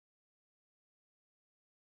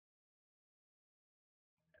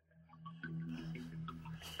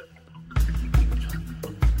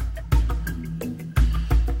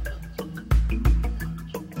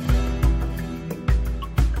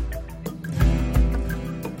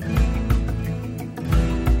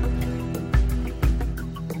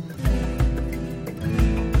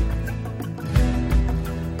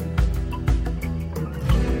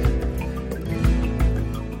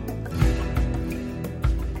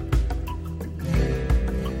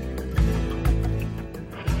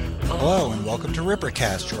Hello and welcome to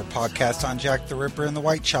Rippercast, your podcast on Jack the Ripper and the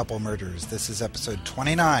Whitechapel murders. This is episode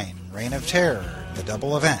 29, Reign of Terror, the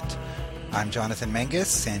double event. I'm Jonathan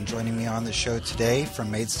Menges, and joining me on the show today from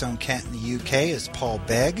Maidstone, Kent in the UK is Paul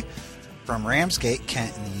Begg. From Ramsgate,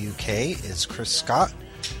 Kent in the UK is Chris Scott.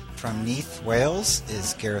 From Neath, Wales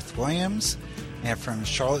is Gareth Williams. And from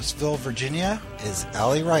Charlottesville, Virginia is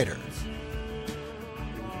Ali Ryder.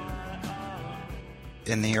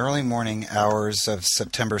 In the early morning hours of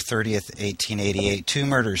September 30th, 1888, two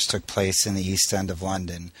murders took place in the East End of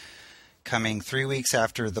London, coming 3 weeks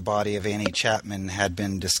after the body of Annie Chapman had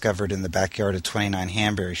been discovered in the backyard of 29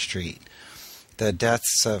 Hanbury Street. The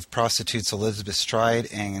deaths of prostitutes Elizabeth Stride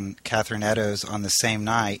and Catherine Eddowes on the same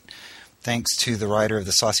night, thanks to the writer of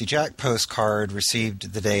the Saucy Jack postcard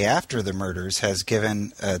received the day after the murders, has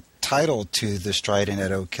given a title to the Stride and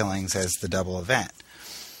Eddowes killings as the double event.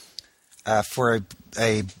 For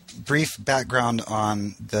a brief background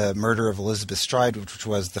on the murder of Elizabeth Stride, which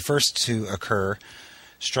was the first to occur,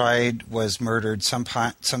 Stride was murdered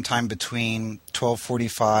sometime between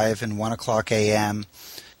 12:45 and 1 o'clock a.m.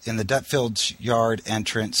 in the Dutfield Yard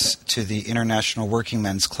entrance to the International Working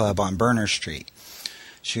Men's Club on Berner Street.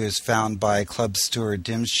 She was found by club steward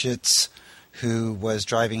Dimschitz, who was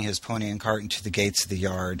driving his pony and cart into the gates of the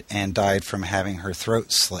yard, and died from having her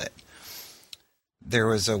throat slit. There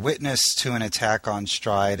was a witness to an attack on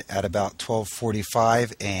Stride at about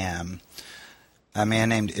 12:45 a.m. A man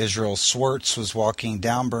named Israel Swartz was walking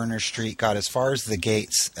down Berner Street, got as far as the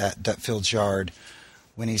gates at Dutfield's Yard,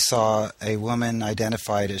 when he saw a woman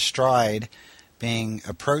identified as Stride being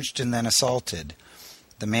approached and then assaulted.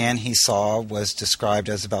 The man he saw was described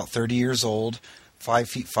as about 30 years old, 5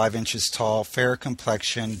 feet 5 inches tall, fair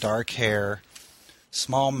complexion, dark hair,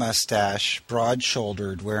 small mustache,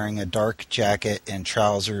 broad-shouldered, wearing a dark jacket and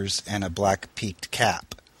trousers and a black peaked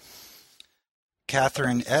cap.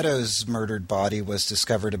 Catherine Eddowes' murdered body was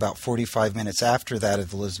discovered about 45 minutes after that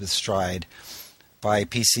of Elizabeth Stride by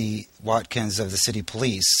P.C. Watkins of the City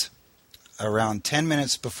Police. Around 10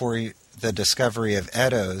 minutes before the discovery of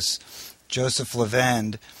Eddowes, Joseph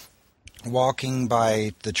Levend, walking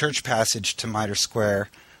by the church passage to Mitre Square,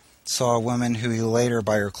 saw a woman who he later,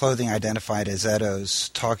 by her clothing, identified as Eddowes,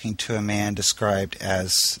 talking to a man described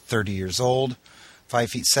as 30 years old,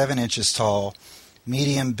 5 feet 7 inches tall,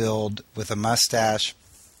 medium build, with a mustache,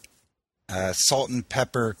 a salt and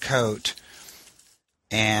pepper coat,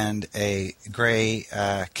 and a gray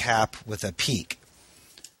cap with a peak,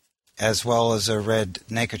 as well as a red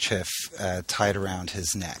neckerchief tied around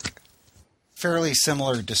his neck. Fairly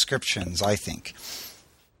similar descriptions, I think,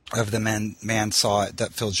 of the man saw at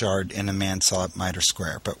Dutfield's Yard and a man saw at Mitre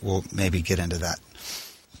Square, but we'll maybe get into that.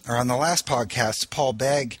 Or on the last podcast, Paul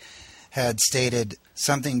Begg had stated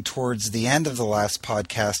something towards the end of the last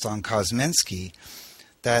podcast on Kosminski,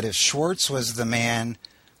 that if Schwartz was the man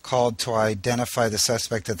called to identify the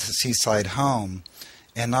suspect at the seaside home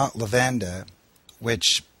and not Lavenda,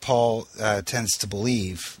 which Paul tends to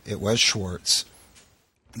believe it was Schwartz,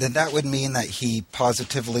 then that would mean that he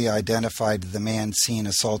positively identified the man seen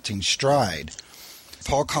assaulting Stride.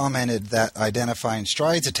 Paul commented that identifying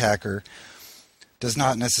Stride's attacker does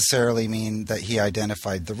not necessarily mean that he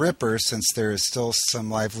identified the Ripper, since there is still some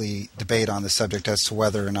lively debate on the subject as to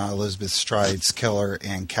whether or not Elizabeth Stride's killer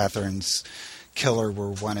and Catherine's killer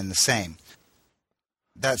were one and the same.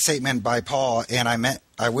 That statement by Paul, and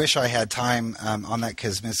I wish I had time on that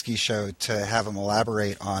Kosminski show to have him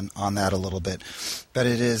elaborate on that a little bit, but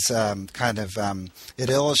it is it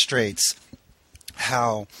illustrates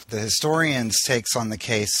how the historian's takes on the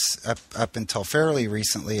case up until fairly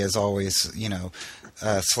recently has always,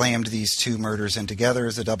 slammed these two murders in together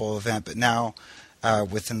as a double event, but now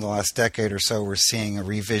within the last decade or so, we're seeing a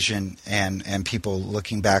revision and people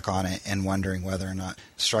looking back on it and wondering whether or not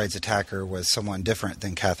Stride's attacker was someone different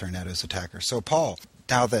than Catherine Eddowes' attacker. So, Paul,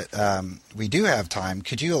 now that we do have time,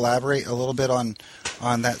 could you elaborate a little bit on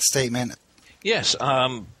that statement? Yes.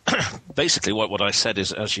 Basically, what I said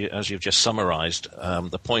is, as you've just summarized,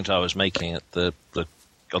 the point I was making at the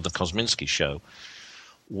Kosminski show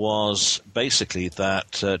was basically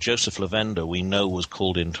that Joseph Lavender, we know, was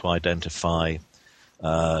called in to identify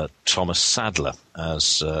Thomas Sadler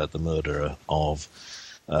as the murderer of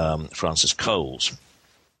Francis Coles.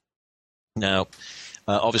 Now,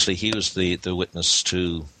 obviously, he was the witness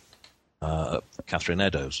to Catherine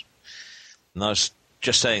Eddowes. And I was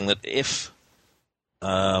just saying that if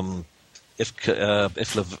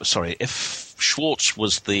Schwartz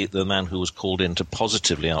was the man who was called in to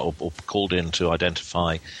positively or called in to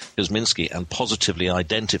identify Kosminski and positively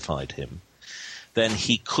identified him, then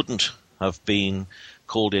he couldn't have been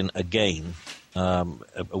called in again a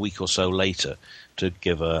week or so later to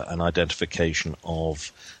give an identification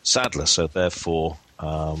of Sadler. So therefore,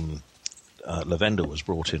 Lavender was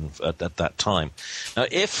brought in at that time. Now,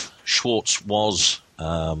 if Schwartz was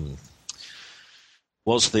the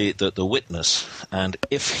witness, and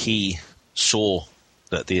if he saw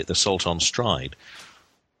that the assault on Stride,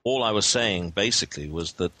 all I was saying basically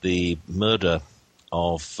was that the murder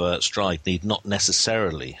of Stride need not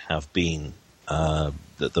necessarily have been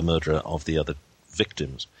the murder of the other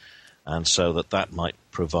victims, and so that might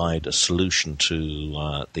provide a solution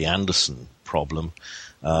to the Anderson problem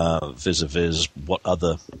vis-a-vis what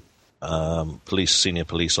other senior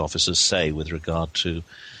police officers say with regard to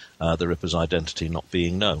the Ripper's identity not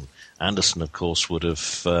being known. Anderson, of course, would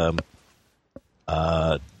have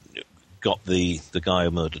got the guy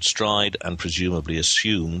who murdered Stride and presumably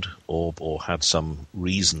assumed or had some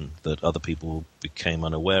reason that other people became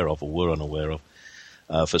unaware of or were unaware of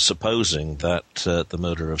for supposing that the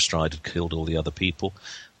murderer of Stride had killed all the other people.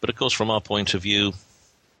 But of course, from our point of view,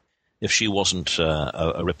 if she wasn't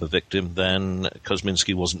a Ripper victim, then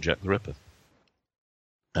Kosminski wasn't Jack the Ripper.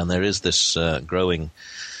 And there is this growing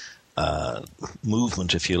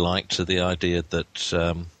movement, if you like, to the idea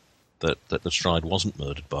that that Stride wasn't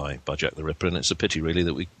murdered by Jack the Ripper, and it's a pity, really,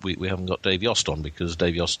 that we haven't got Dave Yost on, because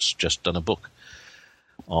Dave Yost's just done a book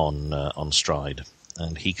on Stride,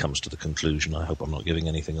 and he comes to the conclusion, I hope I'm not giving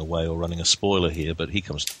anything away or running a spoiler here, but he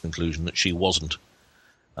comes to the conclusion that she wasn't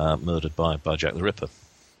murdered by Jack the Ripper.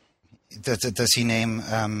 Does he name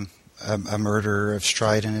a murderer of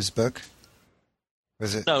Stride in his book?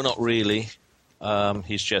 Was it? No, not really.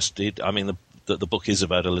 He's just... the book is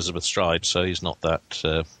about Elizabeth Stride, so he's not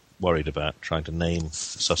that... worried about trying to name the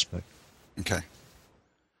suspect. Okay.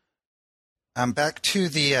 Back to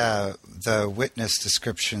the witness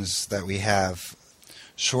descriptions that we have,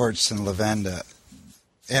 Schwartz and Lavenda,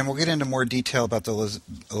 and we'll get into more detail about the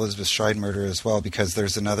Elizabeth Stride murder as well, because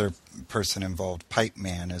there's another person involved. Pipe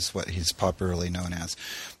Man is what he's popularly known as.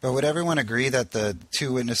 But would everyone agree that the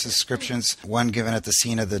two witness descriptions, one given at the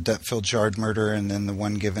scene of the Dutfield Yard murder and then the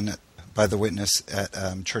one given by the witness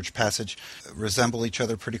at Church Passage, resemble each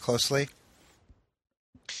other pretty closely?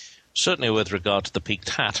 Certainly with regard to the peaked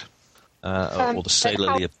hat or the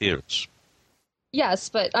sailorly appearance. Yes,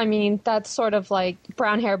 but I mean, that's sort of like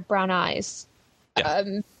brown hair, brown eyes. Yeah.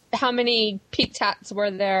 How many peaked hats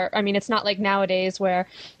were there? I mean, it's not like nowadays where,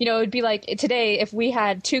 it would be like today if we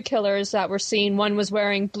had two killers that were seen, one was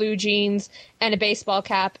wearing blue jeans and a baseball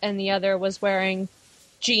cap and the other was wearing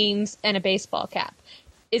jeans and a baseball cap.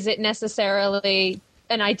 Is it necessarily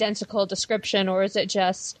an identical description, or is it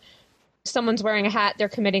just someone's wearing a hat, they're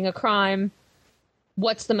committing a crime?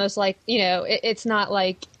 What's the most like, it's not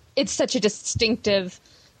like it's such a distinctive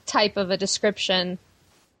type of a description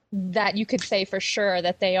that you could say for sure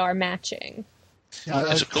that they are matching.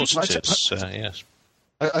 Yeah, of course it is, yes.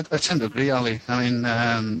 I tend to agree, Ali. I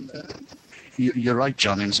mean, you're right,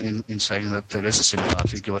 John, in saying that there is a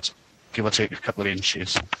similarity, give or take a couple of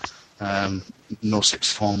inches. No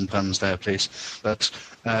sixth form puns there, please. But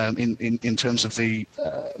in terms of the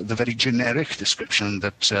very generic description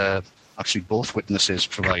that actually both witnesses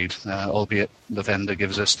provide, albeit Lavender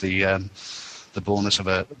gives us the bonus of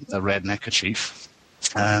a red neckerchief,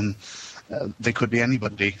 they could be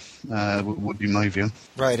anybody, would be my view.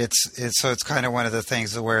 Right. It's kind of one of the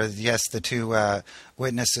things where, yes, the two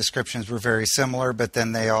witness descriptions were very similar, but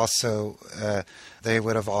then they also they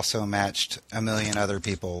would have also matched a million other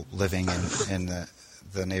people living in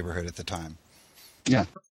the neighborhood at the time. Yeah.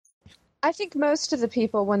 I think most of the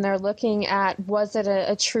people, when they're looking at was it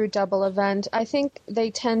a true double event, I think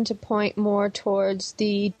they tend to point more towards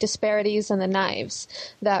the disparities in the knives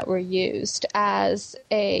that were used as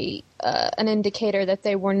an indicator that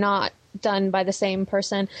they were not done by the same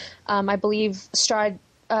person. I believe Stride,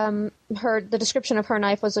 the description of her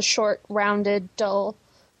knife was a short, rounded, dull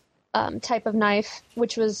type of knife,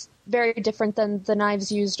 which was very different than the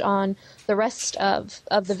knives used on the rest of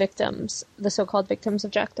the victims, the so-called victims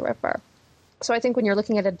of Jack the Ripper. So I think when you're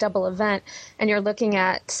looking at a double event and you're looking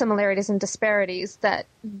at similarities and disparities, that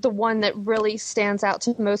the one that really stands out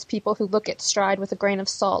to most people who look at Stride with a grain of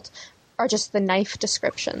salt are just the knife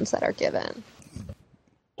descriptions that are given.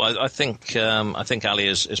 Well, I think Ali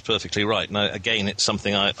is perfectly right. Now, again, it's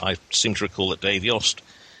something I seem to recall that Dave Yost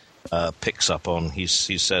picks up on. He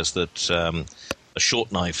says that a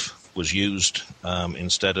short knife was used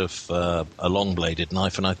instead of a long-bladed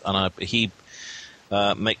knife, and he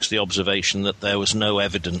makes the observation that there was no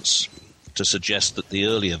evidence to suggest that the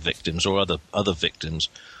earlier victims or other victims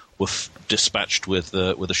were dispatched with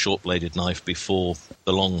a short-bladed knife before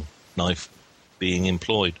the long knife being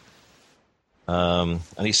employed. And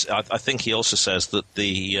I think he also says that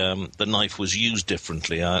the knife was used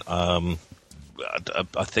differently. I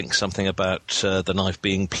think something about the knife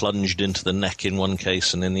being plunged into the neck in one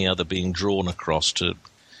case and in the other being drawn across to,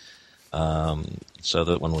 so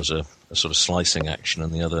that one was a sort of slicing action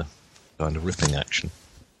and the other kind of ripping action.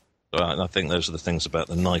 So I think those are the things about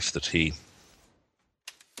the knife that he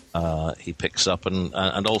picks up,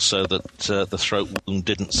 and also that the throat wound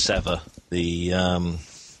didn't sever the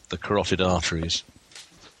carotid arteries.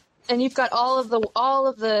 And you've got all of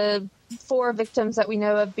the 4 victims that we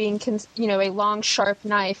know of being, a long, sharp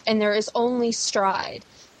knife, and there is only Stride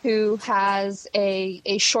who has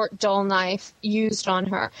a short, dull knife used on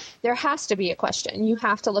her. There has to be a question. You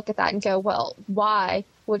have to look at that and go, well, why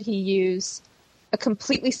would he use a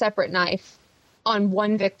completely separate knife on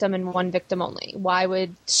one victim and one victim only? Why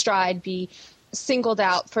would Stride be singled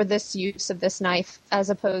out for this use of this knife as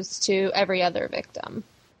opposed to every other victim?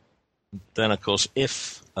 Then, of course,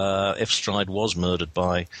 if Stride was murdered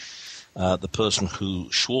by the person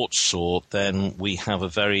who Schwartz saw, then we have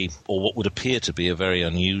what would appear to be a very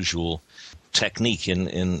unusual technique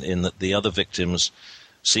in that the other victims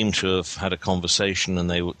seem to have had a conversation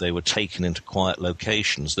and they were taken into quiet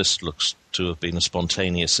locations. This looks to have been a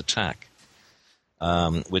spontaneous attack,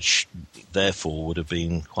 which therefore would have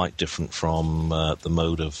been quite different from the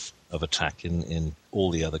mode of attack in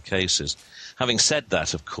all the other cases. Having said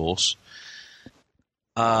that, of course,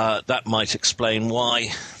 that might explain why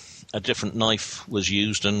a different knife was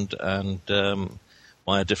used and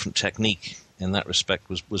why a different technique in that respect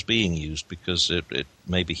was being used, because it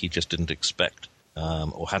maybe he just didn't expect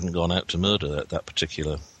or hadn't gone out to murder at that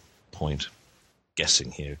particular point.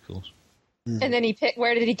 Guessing here, of course. And then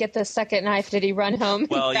where did he get the second knife? Did he run home?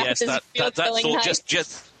 Well, yes, that thought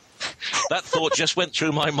that thought just went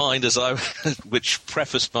through my mind which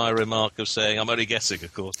prefaced my remark of saying I'm only guessing,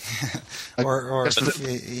 of course. or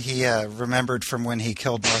he remembered from when he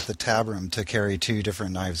killed Martha Tabram to carry 2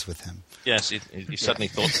 different knives with him. Yes, he suddenly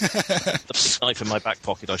thought, the knife in my back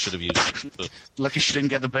pocket, I should have used it. But... Lucky she didn't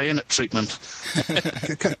get the bayonet treatment.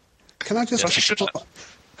 Can I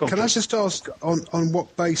just ask on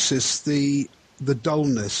what basis the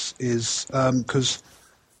dullness is? Because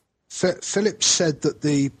Phillips said that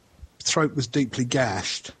the throat was deeply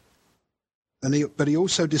gashed, but he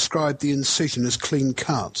also described the incision as clean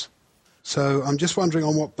cut. So I'm just wondering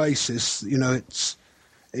on what basis,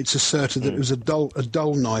 it's asserted that it was a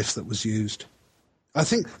dull knife that was used. I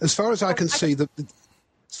think, as far as I can see, the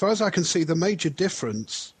major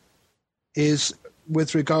difference is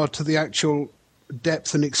with regard to the actual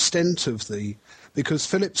depth and extent of because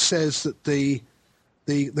Phillips says that the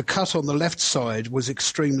cut on the left side was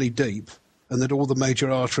extremely deep, and that all the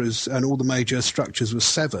major arteries and all the major structures were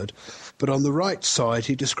severed. But on the right side,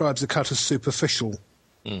 he describes the cut as superficial.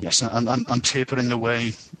 Yes, and tapering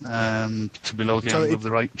away to below the angle of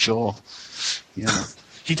the right jaw. Yeah,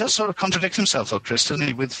 he does sort of contradict himself, though, Chris, doesn't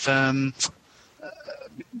he? With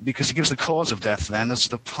because he gives the cause of death then as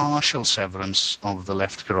the partial severance of the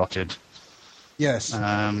left carotid. Yes.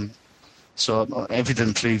 So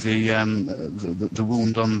evidently the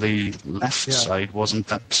wound on the left side wasn't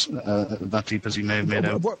that deep as he may have made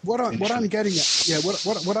out. What I'm getting at,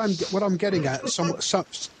 what I'm getting at,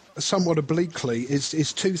 somewhat obliquely,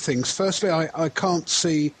 is 2 things. Firstly, I can't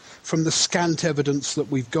see from the scant evidence that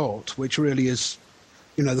we've got, which really is,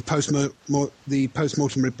 the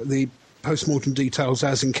post-mortem details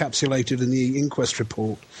as encapsulated in the inquest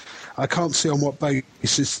report. I can't see on what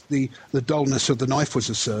basis the dullness of the knife was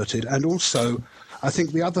asserted. And also, I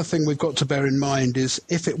think the other thing we've got to bear in mind is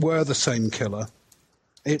if it were the same killer,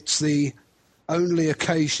 it's the only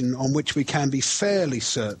occasion on which we can be fairly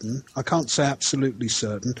certain, I can't say absolutely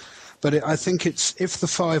certain, but I think it's if the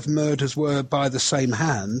 5 murders were by the same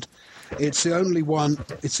hand, it's the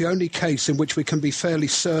only case in which we can be fairly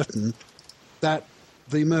certain that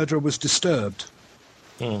the murderer was disturbed.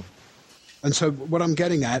 And so what I'm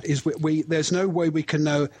getting at is there's no way we can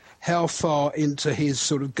know how far into his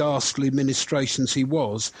sort of ghastly ministrations he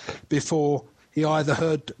was before he either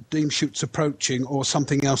heard Deemschutz approaching or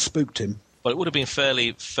something else spooked him. Well, it would have been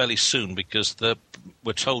fairly soon because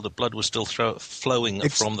we're told the blood was still flowing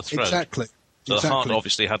from the throat. Exactly. So the heart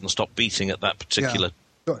obviously hadn't stopped beating at that particular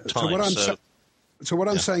time. So what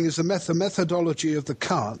I'm saying is the methodology of the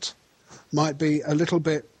cut might be a little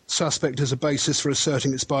bit suspect as a basis for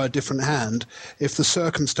asserting it's by a different hand if the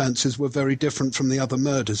circumstances were very different from the other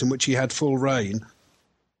murders in which he had full reign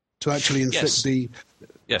to actually inflict the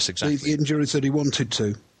injuries that he wanted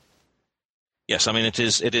to. Yes, I mean it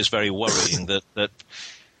is very worrying that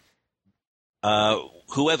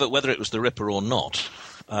whoever, whether it was the Ripper or not,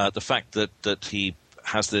 the fact that he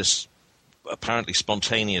has this apparently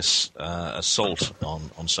spontaneous assault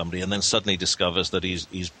on somebody, and then suddenly discovers that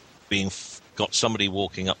he's got somebody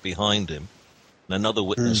walking up behind him, and another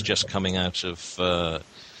witness just coming out of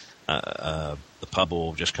the pub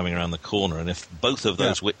or just coming around the corner. And if both of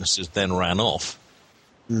those witnesses then ran off,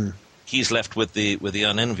 he's left with the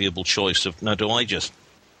unenviable choice of, now, do I just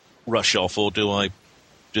rush off, or do I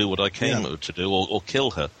do what I came to do, or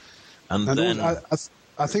kill her? And then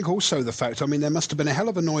I think also the fact, I mean, there must have been a hell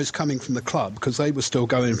of a noise coming from the club because they were still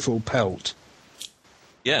going full pelt.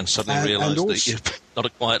 Yeah, and suddenly realised that you're not a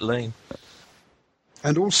quiet lane.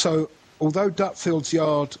 And also, although Dutfield's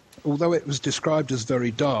Yard, although it was described as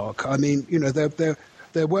very dark, I mean, you know,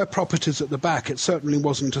 there were properties at the back. It certainly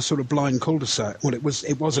wasn't a sort of blind cul-de-sac. Well, it was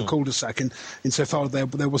a cul-de-sac insofar there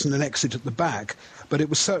wasn't an exit at the back, but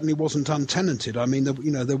it certainly wasn't untenanted. I mean,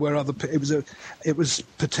 there were other. It was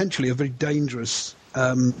potentially a very dangerous,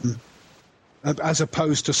 as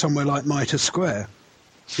opposed to somewhere like Mitre Square,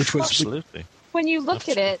 which was absolutely. When you look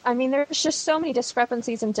at it, I mean, there's just so many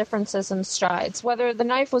discrepancies and differences in strides. Whether the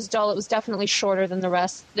knife was dull, it was definitely shorter than the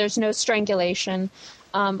rest. There's no strangulation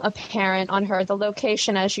apparent on her. The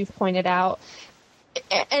location, as you've pointed out.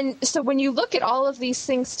 And so when you look at all of these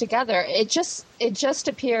things together, it just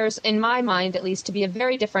appears, in my mind at least, to be a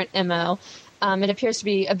very different MO. It appears to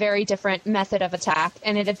be a very different method of attack.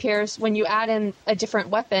 And it appears, when you add in a different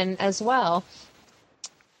weapon as well,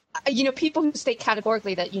 you know, people who state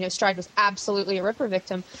categorically that, you know, Stride was absolutely a Ripper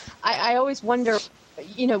victim, I always wonder,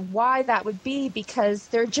 you know, why that would be, because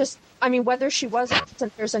they're just, I mean, whether she wasn't,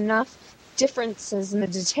 there's enough differences in the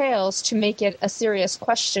details to make it a serious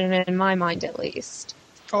question, in my mind at least.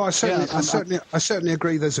 Oh, I certainly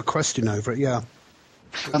agree there's a question over it, yeah.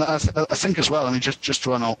 And I think as well, I mean, just to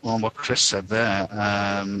run on what Chris said there,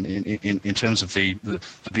 in terms of the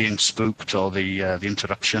being spooked or the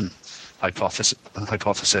interruption hypothesis,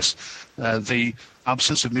 the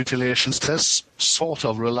absence of mutilations does sort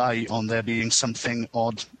of rely on there being something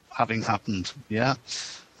odd having happened, yeah?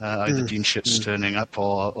 Either Dean Schutz turning up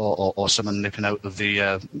or someone nipping out of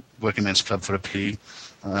the Working Men's Club for a pee,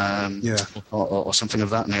 or something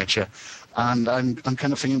of that nature. And I'm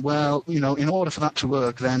kind of thinking, well, you know, in order for that to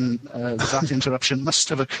work, then that interruption must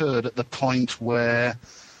have occurred at the point where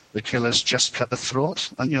the killer's just cut the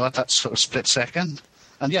throat, and, you know, at that sort of split second.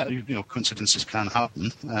 And yeah, you know, coincidences can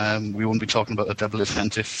happen. We wouldn't be talking about a double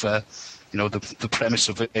event if, you know, the premise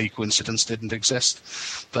of a coincidence didn't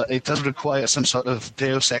exist. But it does require some sort of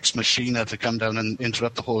deus ex machina to come down and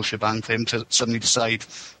interrupt the whole shebang for him to suddenly decide,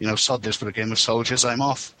 you know, sod this for a game of soldiers, I'm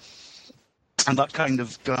off. And that kind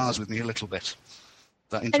of jars with me a little bit.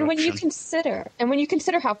 That interruption. And when you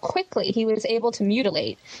consider how quickly he was able to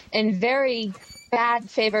mutilate in very bad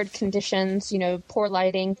favored conditions, you know, poor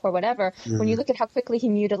lighting, poor whatever, when you look at how quickly he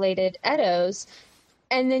mutilated Eddowes,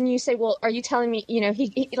 and then you say, well, are you telling me, you know,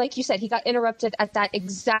 he like you said, he got interrupted at that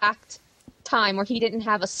exact time where he didn't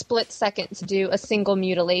have a split second to do a single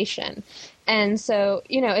mutilation. And so,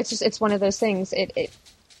 you know, it's one of those things.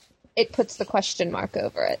 It puts the question mark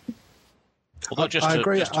over it. Although I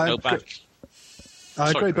agree. I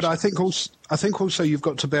agree, but I think also you've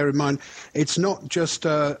got to bear in mind it's not just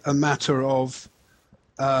a matter of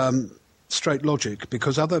straight logic,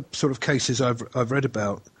 because other sort of cases I've read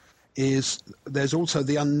about is there's also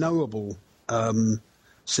the unknowable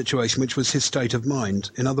situation, which was his state of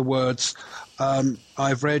mind. In other words,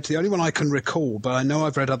 I've read, the only one I can recall, but I know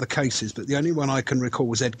I've read other cases, but the only one I can recall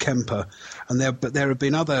was Ed Kemper, but there have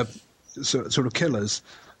been other sort of killers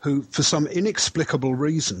who, for some inexplicable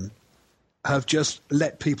reason, have just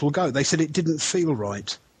let people go. They said it didn't feel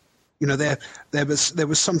right. You know, there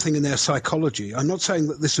was something in their psychology. I'm not saying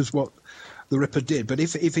that this is what the Ripper did, but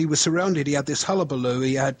if he was surrounded, he had this hullabaloo,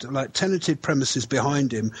 he had like tenanted premises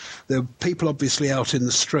behind him, there were people obviously out in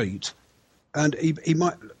the street, and he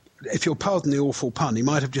might, if you'll pardon the awful pun, he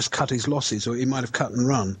might have just cut his losses, or he might have cut and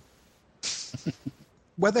run.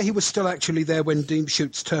 Whether he was still actually there when Dean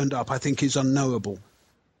Schutz turned up, I think is unknowable.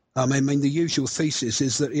 I mean, the usual thesis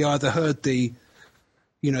is that he either heard the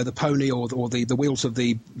pony or the wheels of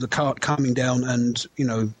the cart coming down and, you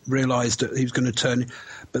know, realised that he was going to turn.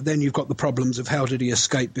 But then you've got the problems of how did he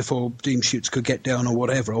escape before Dean Schutz could get down or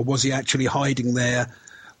whatever, or was he actually hiding there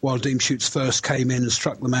while Dean Schutz first came in and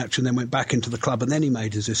struck the match and then went back into the club and then he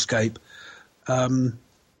made his escape? I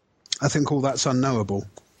think all that's unknowable.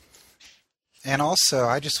 And also,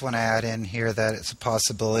 I just want to add in here that it's a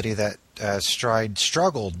possibility that Stride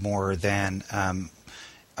struggled more than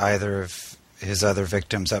either of his other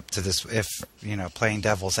victims up to this, if, you know, playing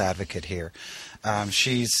devil's advocate here.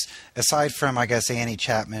 She's, aside from, I guess, Annie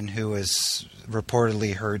Chapman, who was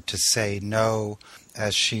reportedly heard to say no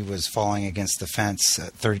as she was falling against the fence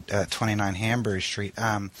at 29 Hanbury Street.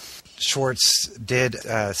 Schwartz did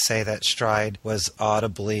say that Stride was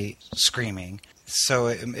audibly screaming. So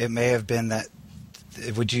it may have been that.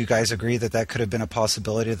 Would you guys agree that could have been a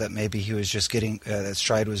possibility, that maybe he was just that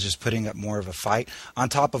Stride was just putting up more of a fight on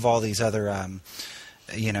top of all these other,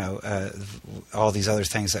 all these other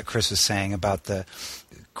things that Chris was saying about the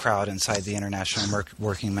crowd inside the International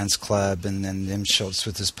Working Men's Club, and then Tim Schultz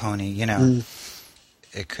with his pony,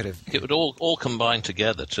 It could have. It would all combine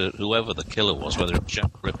together to whoever the killer was, whether it was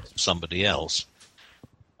Jack Ripper or somebody else,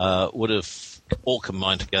 would have all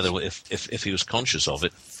combined together if he was conscious of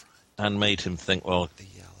it, and made him think, well,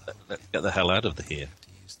 get the hell out of here.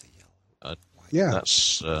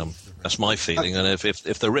 That's my feeling. And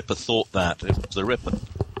if the Ripper thought that, if it was the Ripper,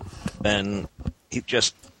 then he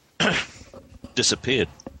just disappeared,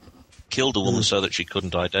 killed a woman so that she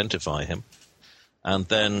couldn't identify him, and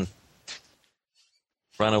then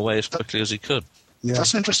ran away as quickly as he could. Yeah.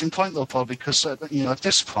 That's an interesting point, though, Paul, because at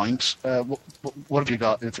this point, what have you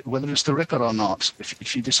got? Whether it's the Ripper or not, if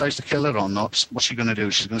she decides to kill her or not, what's she going to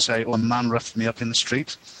do? She's going to say, "Oh, a man roughed me up in the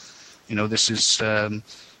street." This is how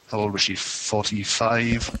old was she?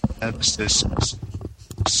 45. This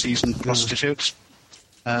seasoned prostitute.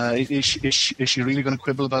 Is she really going to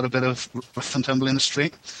quibble about a bit of rough and tumble in the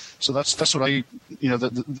street? So that's what I.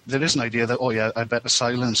 There is an idea that, oh yeah, I better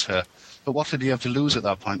silence her. But what did he have to lose at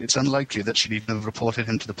that point? It's unlikely that she'd even have reported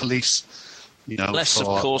him to the police. Unless, of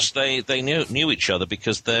course, they knew each other,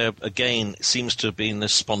 because there, again, seems to have been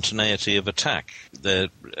this spontaneity of attack.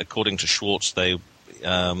 According to Schwartz, he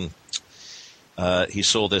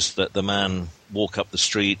saw that the man walk up the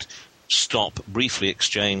street, stop, briefly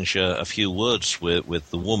exchange a few words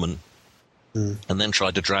with the woman, and then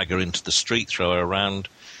tried to drag her into the street, throw her around.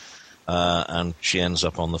 And she ends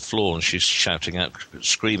up on the floor, and she's shouting out,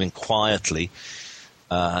 screaming quietly.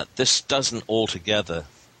 This doesn't altogether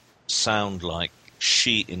sound like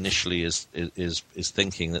she initially is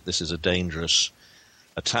thinking that this is a dangerous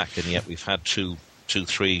attack, and yet we've had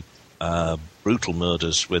three brutal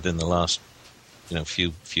murders within the last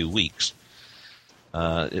few weeks.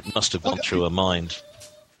 It must have gone through her mind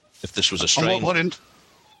if this was a stranger.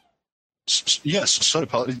 Yes, sorry,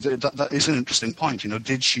 Paul. That is an interesting point.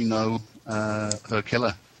 Did she know her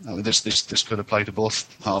killer? This could apply to both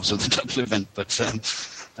halves of the double event, but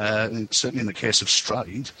certainly in the case of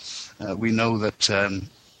Stride, we know that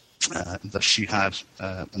she had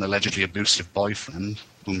an allegedly abusive boyfriend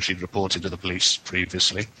whom she'd reported to the police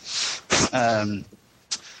previously.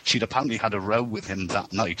 She'd apparently had a row with him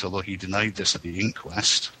that night, although he denied this at the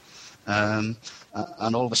inquest. And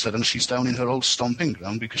all of a sudden she's down in her old stomping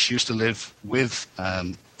ground, because she used to live with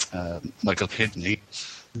Michael Kidney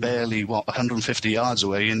barely 150 yards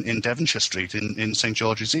away in Devonshire Street in St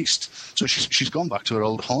George's East. So she's gone back to her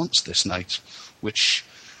old haunts this night, which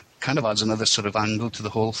kind of adds another sort of angle to the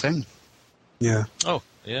whole thing. Yeah. Oh,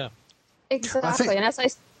 yeah. Exactly. And as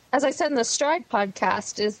I said in the Stride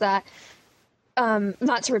podcast, is that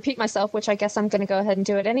not to repeat myself, which I guess I'm going to go ahead and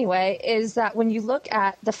do it anyway, is that when you look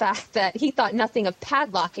at the fact that he thought nothing of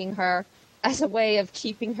padlocking her as a way of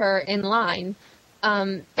keeping her in line,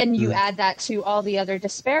 and you add that to all the other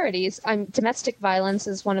disparities, domestic violence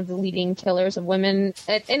is one of the leading killers of women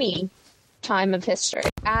at any time of history.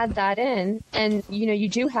 Add that in, and you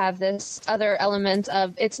do have this other element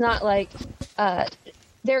of, it's not like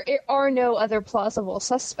there are no other plausible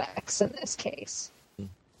suspects in this case.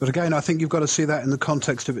 But again, I think you've got to see that in the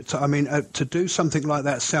context of it. To do something like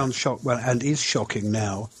that sounds and is shocking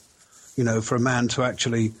now, for a man to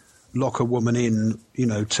actually lock a woman in,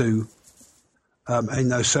 to in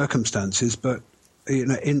those circumstances. But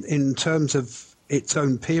in terms of its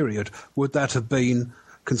own period, would that have been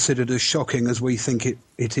considered as shocking as we think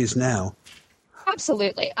it is now?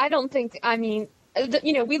 Absolutely. I don't think.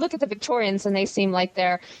 We look at the Victorians and they seem like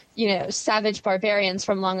they're, savage barbarians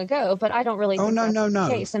from long ago, but I don't really think that's the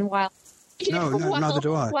case. And while neither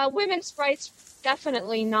do I. While women's rights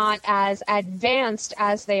definitely not as advanced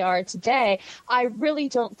as they are today, I really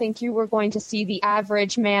don't think you were going to see the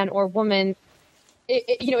average man or woman,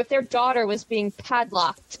 if their daughter was being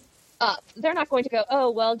padlocked up, they're not going to go, oh,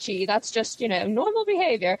 well, gee, that's just, normal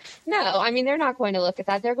behavior. No, they're not going to look at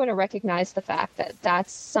that. They're going to recognize the fact that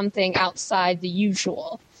that's something outside the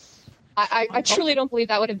usual. I truly don't believe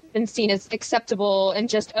that would have been seen as acceptable and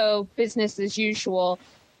just, business as usual.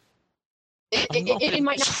 I'm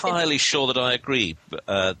not entirely sure that I agree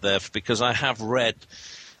there, because I have read,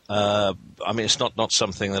 it's not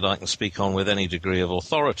something that I can speak on with any degree of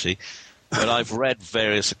authority, but I've read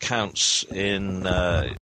various accounts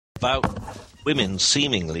about women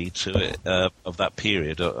seemingly to it, of that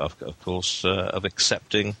period, of course, of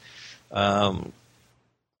accepting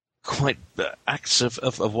quite acts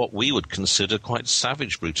of what we would consider quite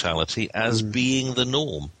savage brutality as being the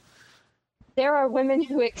norm. There are women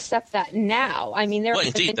who accept that now. I mean, there are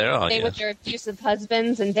indeed women there are, who stay yes. with their abusive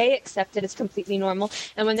husbands, and they accept it as completely normal.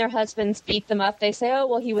 And when their husbands beat them up, they say, "Oh,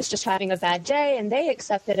 well, he was just having a bad day," and they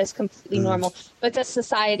accept it as completely normal. But does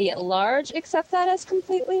society at large accept that as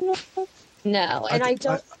completely normal? No, and I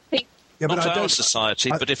don't think. Yeah, but Not our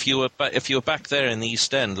society, but if you were back there in the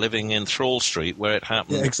East End, living in Thrall Street, where it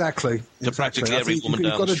happened exactly. to practically every woman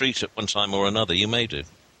down the street at one time or another, you may do.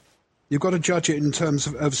 You've got to judge it in terms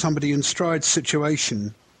of somebody in Stride's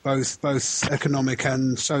situation, both economic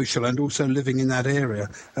and social, and also living in that area.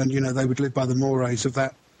 And, they would live by the mores of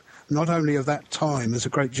that, not only of that time as a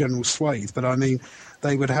great general swathe, but, I mean,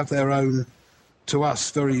 they would have their own, to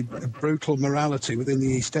us, very brutal morality within the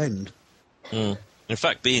East End. In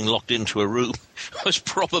fact, being locked into a room was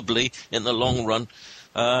probably, in the long run,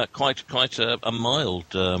 quite a mild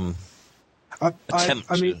attempt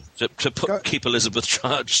to keep Elizabeth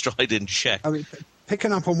Stride in check. I mean,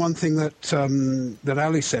 picking up on one thing that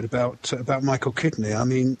Ali said about Michael Kidney. I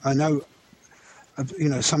mean, I know,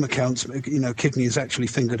 some accounts, Kidney is actually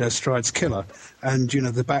fingered as Stride's killer, and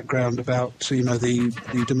the background about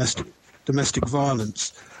the domestic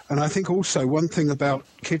violence. And I think also one thing about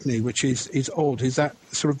Kidney, which is odd, is that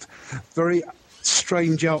sort of very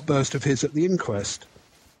strange outburst of his at the inquest,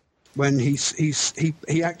 when he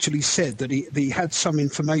actually said that he had some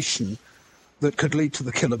information that could lead to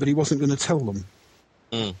the killer, but he wasn't going to tell them.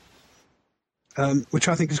 Which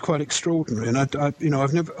I think is quite extraordinary, and I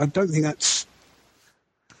don't think that's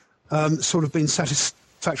sort of been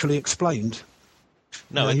satisfactorily explained.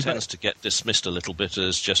 No, it tends to get dismissed a little bit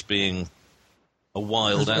as just being a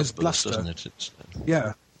wild outburst, doesn't it?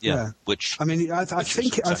 Yeah. Which I mean, I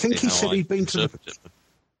think he said he'd been to the.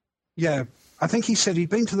 Yeah. I think he said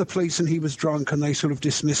he'd been to the police and he was drunk and they sort of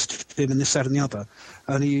dismissed him and this, that and the other.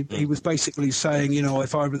 And he was basically saying,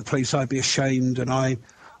 if I were the police, I'd be ashamed and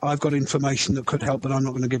I've got information that could help, but I'm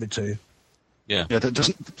not going to give it to you. Yeah. Yeah, that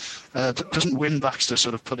doesn't Win Baxter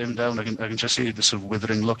sort of put him down? I can just see the sort of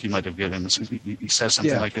withering look he might have given him. He says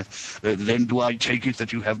something like, then do I take it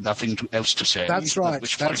that you have nothing else to say? That's right.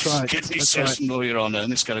 That's right. Kidney says, no, Your Honour,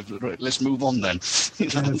 and it's kind of, right, let's move on then.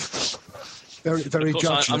 Very, very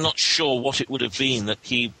judgy. I'm not sure what it would have been that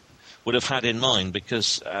he would have had in mind,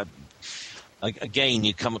 because, again,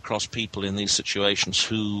 you come across people in these situations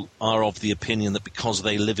who are of the opinion that because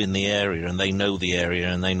they live in the area and they know the area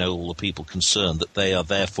and they know all the people concerned, that they are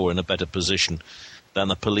therefore in a better position than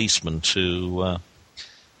the policeman to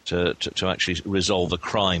actually resolve a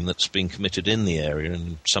crime that's been committed in the area. And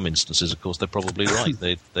in some instances, of course, they're probably right.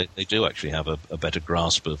 They do actually have a better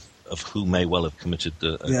grasp of who may well have committed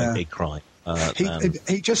a crime.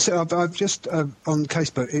 He just said, I've just on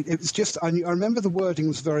Facebook, it was just, I remember the wording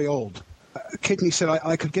was very odd. Kidney said,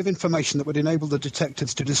 I could give information that would enable the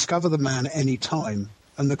detectives to discover the man at any time.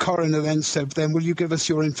 And the coroner then said, then will you give us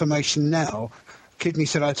your information now? Kidney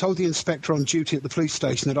said, I told the inspector on duty at the police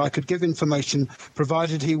station that I could give information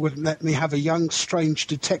provided he would let me have a young, strange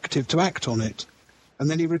detective to act on it. And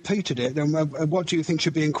then he repeated it, and what do you think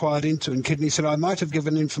should be inquired into? And Kidney said, I might have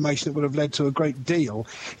given information that would have led to a great deal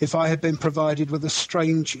if I had been provided with a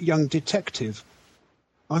strange young detective.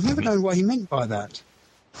 I've never known what he meant by that.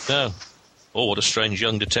 No. Or what a strange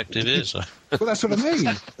young detective is. Well, that's what I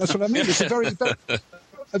mean. That's what I mean. It's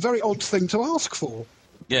a very odd thing to ask for.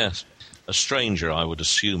 Yes. A stranger, I would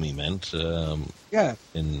assume he meant. A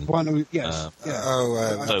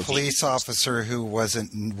police officer who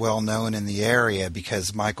wasn't well known in the area,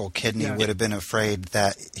 because Michael Kidney would have been afraid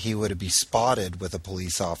that he would be spotted with a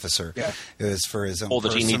police officer. Yeah. It was for his own personal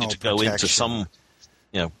protection. Or that he needed to go into some,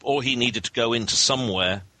 or he needed to go into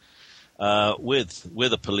somewhere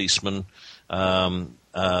with a policeman.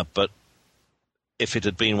 But if it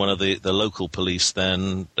had been one of the local police,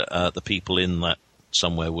 then the people in that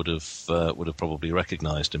somewhere would have probably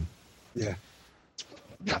recognised him. Yeah.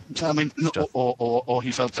 Yeah, I mean, or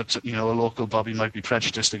he felt that a local bobby might be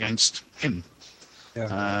prejudiced against him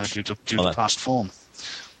due to past form.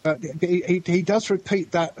 He does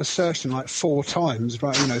repeat that assertion like 4 times,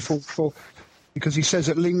 right? Because he says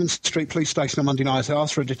at Leman Street Police Station on Monday night, I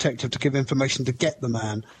asked for a detective to give information to get the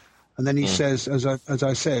man. And then he says, as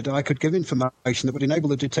I said, I could give information that would enable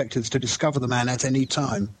the detectives to discover the man at any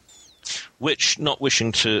time. Which, not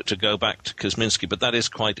wishing to go back to Kosminski, but that is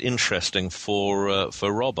quite interesting for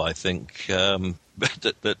Rob, I think,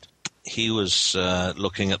 that he was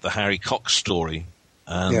looking at the Harry Cox story,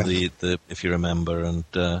 and the if you remember, and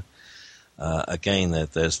again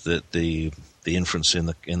there's the inference in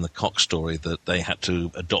the Cox story that they had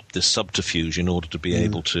to adopt this subterfuge in order to be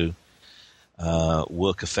able to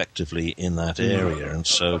work effectively in that area. And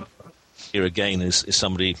so here again is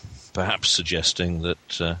somebody perhaps suggesting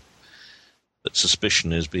that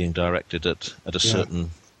suspicion is being directed at a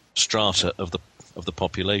certain strata of the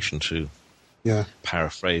population, to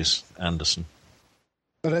paraphrase Anderson.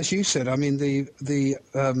 But as you said, I mean, the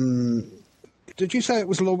did you say it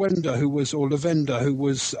was Lavender who was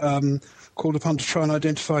called upon to try and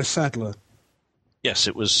identify Sadler? Yes,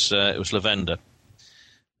 it was Lavender.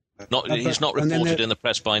 He's not reported in the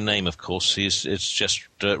press by name, of course. It's just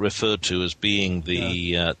referred to as being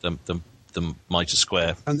the Mitre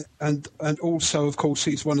Square. And also, of course,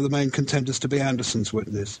 he's one of the main contenders to be Anderson's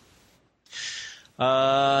witness.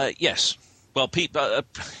 Yes. Well,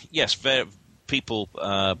 yes. People.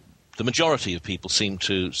 The majority of people seem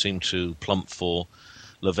to plump for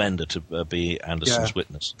Lavender to be Anderson's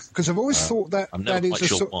witness. Because I've always thought that I'm never quite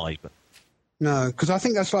sure why, but. No, because I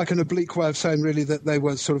think that's like an oblique way of saying really that they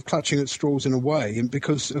were sort of clutching at straws in a way, and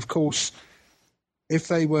because of course, if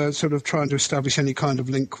they were sort of trying to establish any kind of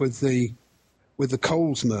link with the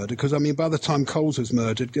Coles murder, because I mean by the time Coles was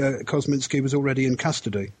murdered, Kosminski was already in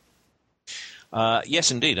custody.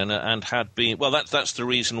 Yes, indeed, and had been. Well, that's the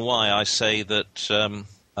reason why I say that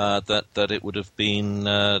that it would have been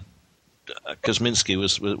Kosminski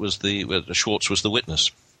was Schwartz was the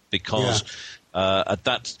witness, because at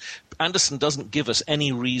that. Anderson doesn't give us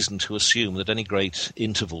any reason to assume that any great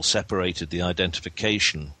interval separated the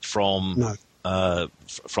identification from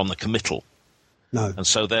the committal. No. And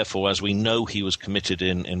so, therefore, as we know he was committed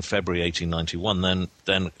in February 1891,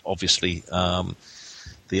 then obviously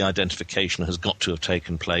the identification has got to have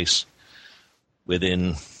taken place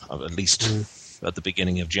within at least at the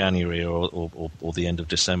beginning of January or the end of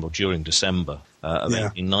December, or during December of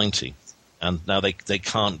 1890. And now they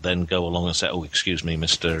can't then go along and say, "Oh, excuse me,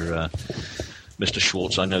 Mr.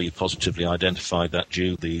 Schwartz, I know you positively identified that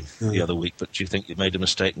Jew the other week, but do you think you made a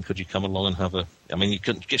mistake? And could you come along and have a?" I mean,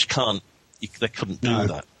 just can't. They couldn't do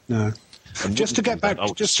that. No. And just to get back,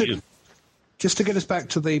 just to get us back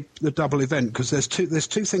to the double event, because there's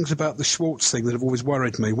two things about the Schwartz thing that have always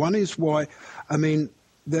worried me. One is why, I mean,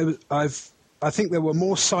 I think there were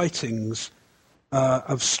more sightings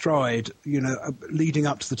of Stride, leading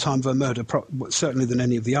up to the time of her murder, certainly than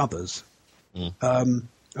any of the others. I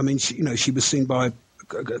mean, she was seen by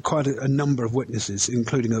quite a number of witnesses,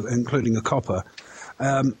 including a copper,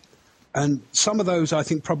 and some of those I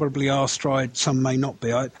think probably are Stride, some may not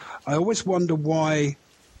be. I always wonder why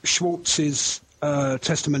Schwartz's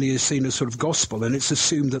testimony is seen as sort of gospel, and it's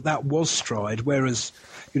assumed that was Stride, whereas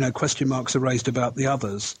question marks are raised about the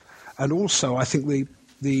others, and also I think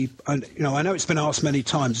I know it's been asked many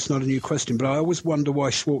times, it's not a new question, but I always wonder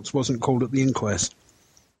why Schwartz wasn't called at the inquest.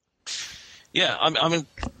 Yeah, I mean,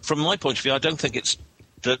 from my point of view, I don't think it's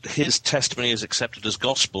that his testimony is accepted as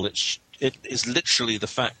gospel. It is literally the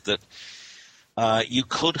fact that you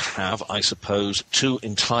could have, I suppose, two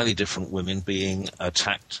entirely different women being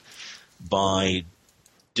attacked by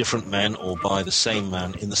different men or by the same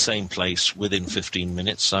man in the same place within 15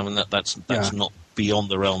 minutes. I mean, that's not beyond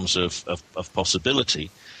the realms of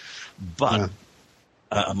possibility, but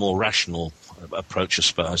a more rational approach,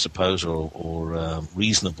 I suppose, or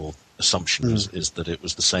reasonable assumption is that it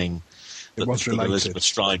was the same. That Elizabeth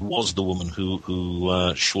Stride was the woman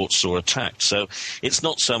who Schwartz saw attacked. So it's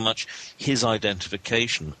not so much his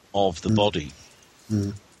identification of the body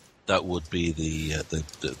that would be the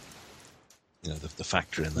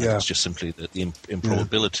factor in that. Yeah. It's just simply the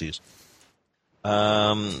improbabilities.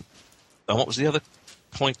 And what was the other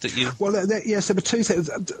point that you? Well, yes, there were two things.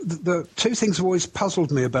 The two things have always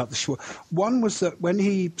puzzled me about the Schwartz. One was that when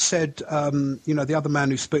he said, the other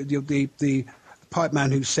man who spoke, the pipe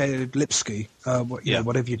man who said Lipsky,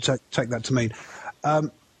 whatever you take that to mean,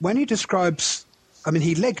 when he describes, I mean,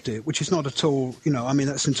 he legged it, which is not at all,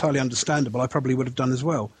 that's entirely understandable. I probably would have done as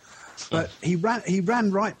well. But he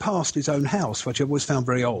ran right past his own house, which I always found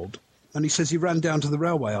very odd. And he says he ran down to the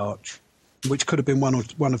railway arch, which could have been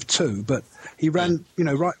one of two, but he ran,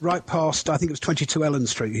 right past. I think it was 22 Ellen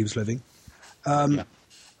Street he was living,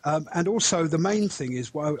 and also the main thing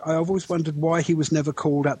is why I've always wondered why he was never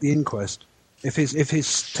called at the inquest, if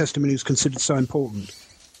his testimony was considered so important.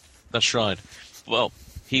 That's right. Well,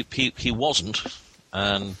 he wasn't,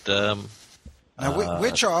 and now,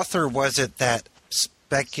 which author was it that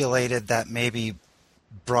speculated that maybe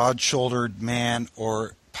Broad-Shouldered Man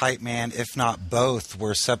or Pipe Man, if not both,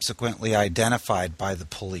 were subsequently identified by the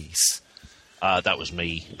police? That was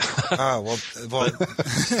me. Oh, well.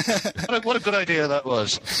 What a good idea that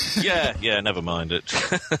was. Yeah, never mind it.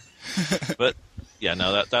 But Yeah,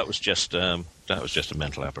 no, that was just a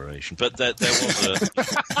mental aberration. But there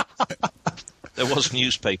was a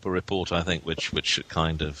newspaper report, I think, which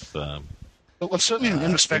kind of well, certainly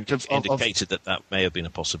in respect of indicated that may have been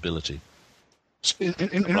a possibility. In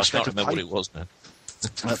I can't remember what it was now.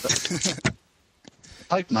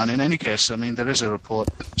 Pipeman, in any case, I mean, there is a report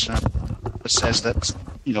that says that,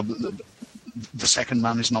 you know, the second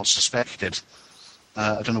man is not suspected.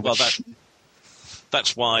 I don't know which...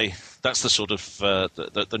 That's why. That's the sort of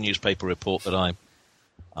the newspaper report that I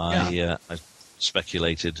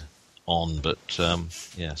speculated on. But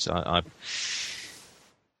yes,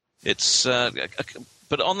 it's.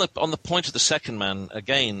 But on the point of the second man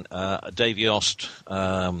again, Dave Yost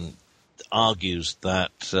argues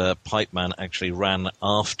that Pipeman actually ran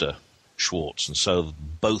after Schwartz, and so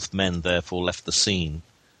both men therefore left the scene.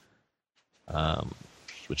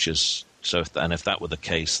 Which is so. If that were the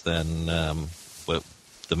case, then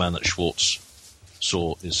the man that Schwartz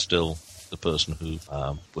saw is still the person who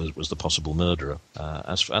was the possible murderer.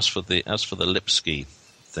 As for the Lipsky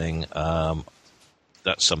thing,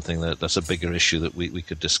 that's something that's a bigger issue that we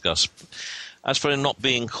could discuss. As for him not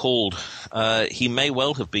being called, he may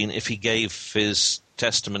well have been if he gave his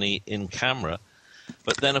testimony in camera.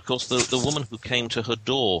 But then, of course, the woman who came to her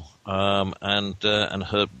door and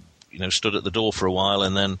her, stood at the door for a while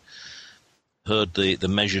and then heard the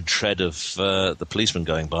measured tread of the policeman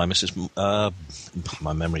going by.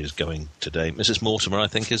 My memory is going today. Mrs. Mortimer, I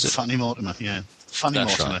think, is it? Fanny Mortimer, yeah. Mortimer,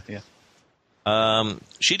 right. Yeah.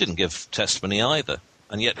 She didn't give testimony either.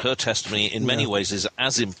 And yet her testimony in many ways is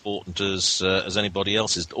as important as anybody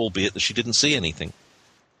else's, albeit that she didn't see anything.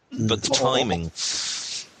 But the timing...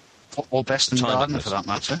 Or Best and Gardner, for that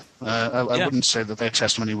matter. I wouldn't say that their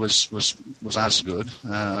testimony was as good.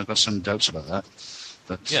 I've got some doubts about that.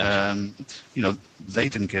 But, they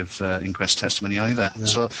didn't give inquest testimony either. Yeah.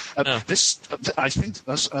 So this, I think,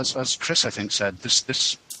 as Chris, I think, said,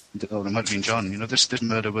 this or it might have been John, this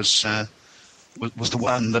murder was the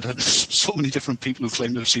one that had so many different people who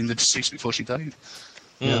claimed to have seen the deceased before she died.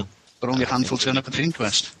 Yeah. But only a handful turn up at the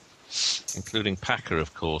inquest. Including Packer,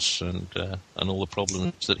 of course, and all the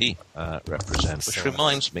problems that he represents. Which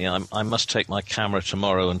reminds me, I must take my camera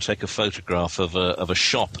tomorrow and take a photograph of a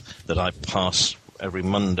shop that I pass every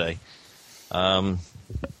Monday,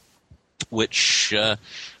 which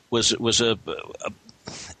was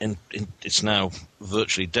it's now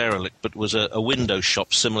virtually derelict, but was a window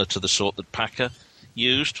shop similar to the sort that Packer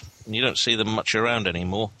used, and you don't see them much around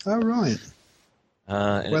anymore. Oh, right.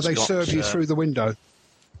 Where they serve you through the window.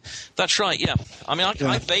 That's right, yeah. I mean,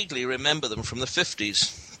 I vaguely remember them from the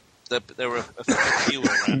 50s. There were a few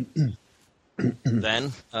around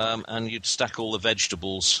then, and you'd stack all the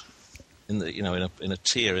vegetables in a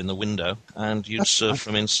tier in the window, and you'd serve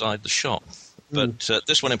from inside the shop. But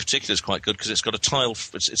this one in particular is quite good because it's got a tile.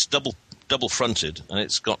 It's double fronted, and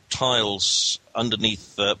it's got tiles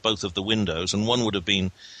underneath both of the windows, and one would have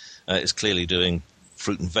been is clearly doing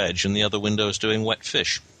fruit and veg, and the other window is doing wet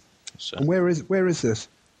fish. So. And where is this?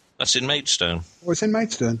 That's in Maidstone. Oh, it's in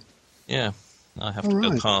Maidstone. Yeah, I have to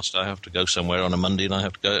go past. I have to go somewhere on a Monday, and I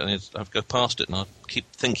have to go past it, and I keep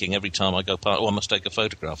thinking every time I go past, I must take a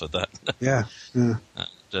photograph of that. Yeah.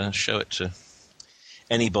 And show it to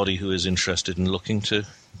anybody who is interested in looking to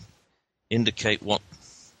indicate what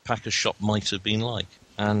Packer's shop might have been like.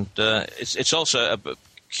 And it's also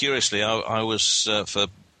curiously, I was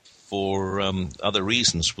for other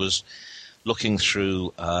reasons was looking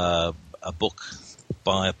through a book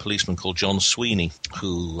by a policeman called John Sweeney,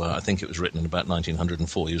 who I think it was written in about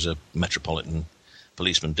 1904. He was a metropolitan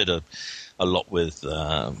policeman, did a lot with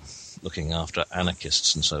looking after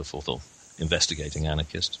anarchists and so forth, or investigating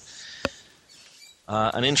anarchists.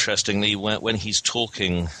 And interestingly, when he's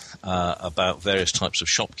talking about various types of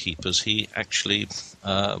shopkeepers, he actually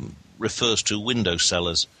refers to window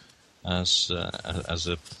sellers as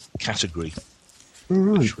a category,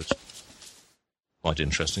 which was quite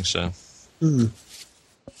interesting. So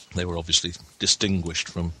they were obviously distinguished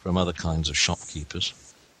from other kinds of shopkeepers.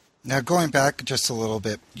 Now, going back just a little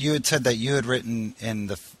bit, you had said that you had written in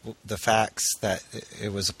the facts that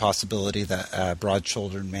it was a possibility that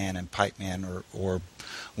Broad-Shouldered Man and Pipe Man, or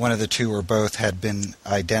one of the two or both, had been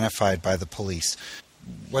identified by the police.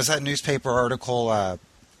 Was that newspaper article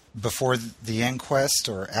before the inquest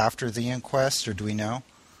or after the inquest, or do we know?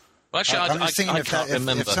 Well, actually, I'm just thinking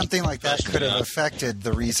if something like that could have affected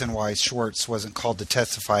the reason why Schwartz wasn't called to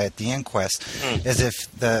testify at the inquest, is if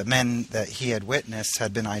the men that he had witnessed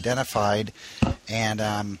had been identified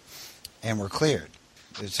and were cleared.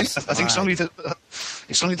 I think it's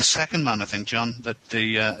only the second man. I think, John, that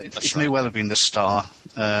it may well have been the Star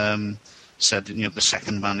said that the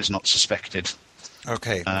second man is not suspected.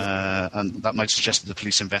 Okay. And that might suggest that the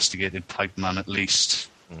police investigated Pipeman at least.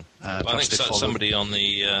 I think somebody on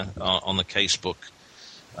the casebook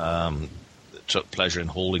took pleasure in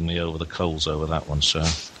hauling me over the coals over that one, so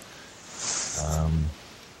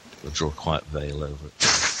we'll draw quite a veil over it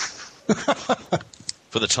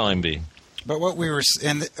for the time being. But what we were,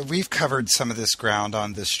 and we've covered some of this ground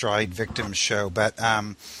on the Stride Victims show, but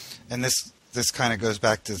and this kind of goes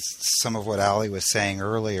back to some of what Ali was saying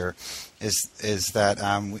earlier, is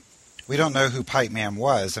that we don't know who Pipeman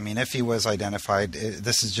was. I mean, if he was identified,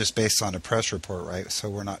 this is just based on a press report, right? So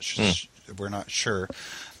we're not sure.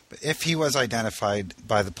 But if he was identified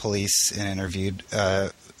by the police and interviewed,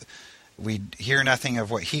 we hear nothing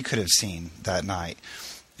of what he could have seen that night.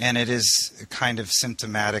 And it is kind of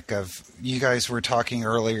symptomatic of, you guys were talking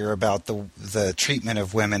earlier about the treatment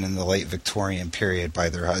of women in the late Victorian period by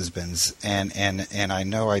their husbands. And I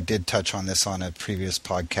know I did touch on this on a previous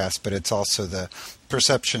podcast, but it's also the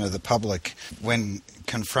perception of the public when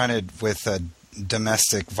confronted with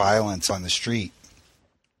domestic violence on the street,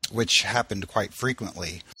 which happened quite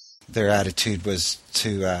frequently. Their attitude was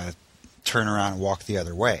to turn around and walk the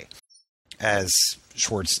other way, as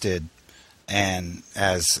Schwartz did. And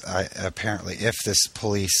as apparently, if this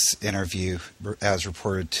police interview, as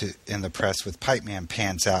reported in the press with Pipeman,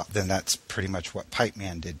 pans out, then that's pretty much what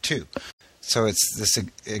Pipeman did too. So it's this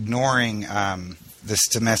ignoring this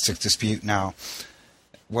domestic dispute. Now,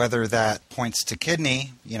 whether that points to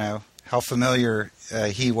Kidney, how familiar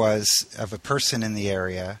he was of a person in the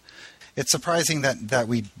area. It's surprising that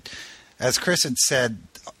we, as Chris had said,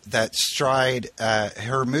 that Stride,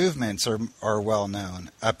 her movements are well known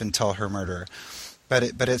up until her murder, but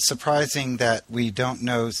it's surprising that we don't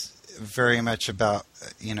know very much about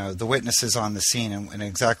the witnesses on the scene and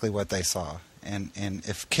exactly what they saw, and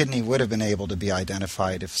if Kidney would have been able to be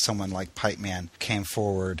identified if someone like Pipeman came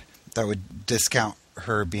forward, that would discount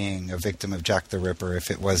her being a victim of Jack the Ripper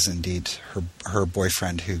if it was indeed her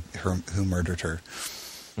boyfriend who murdered her.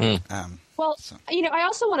 Well, I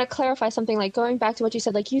also want to clarify something, like going back to what you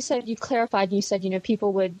said. Like you said, you clarified, and you said,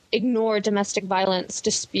 people would ignore domestic violence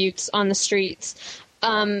disputes on the streets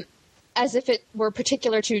as if it were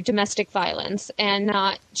particular to domestic violence and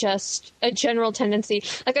not just a general tendency.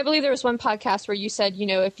 Like, I believe there was one podcast where you said,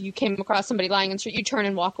 if you came across somebody lying in the street, you turn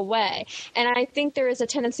and walk away. And I think there is a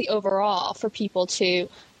tendency overall for people to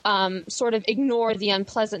sort of ignore the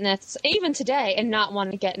unpleasantness, even today, and not want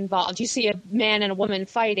to get involved. You see a man and a woman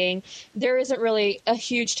fighting, there isn't really a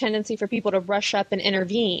huge tendency for people to rush up and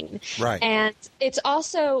intervene. Right. And it's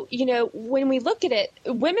also, when we look at it,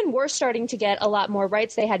 women were starting to get a lot more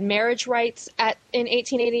rights. They had marriage rights in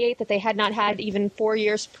 1888 that they had not had even 4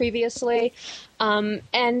 years previously. And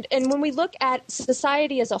when we look at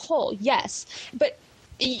society as a whole, yes, but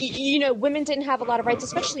women didn't have a lot of rights,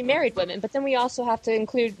 especially married women. But then we also have to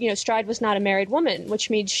include, Stride was not a married woman,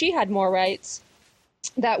 which means she had more rights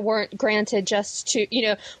that weren't granted just to,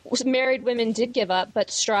 married women did give up,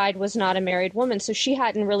 but Stride was not a married woman. So she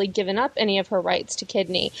hadn't really given up any of her rights to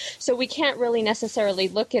Kidney. So we can't really necessarily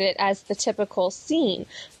look at it as the typical scene.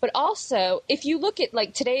 But also, if you look at,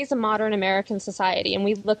 like, today's a modern American society, and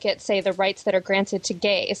we look at, say, the rights that are granted to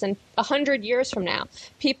gays, and 100 years from now,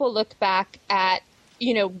 people look back at,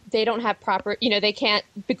 they don't have proper, they can't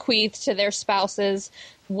bequeath to their spouses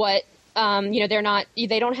what,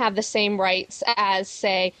 they don't have the same rights as,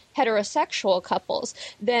 say, heterosexual couples.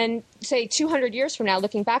 Then, say, 200 years from now,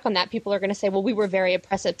 looking back on that, people are going to say, well, we were very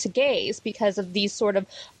oppressive to gays because of these sort of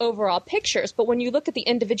overall pictures. But when you look at the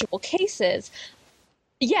individual cases,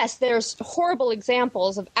 yes, there's horrible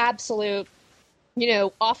examples of absolute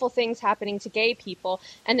awful things happening to gay people,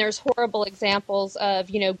 and there's horrible examples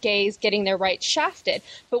of, gays getting their rights shafted.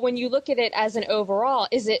 But when you look at it as an overall,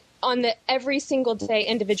 is it on the every single day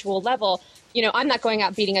individual level? I'm not going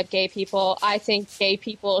out beating up gay people. I think gay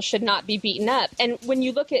people should not be beaten up. And when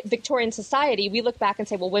you look at Victorian society, we look back and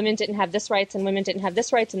say, well, women didn't have this rights and women didn't have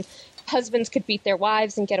this rights, and husbands could beat their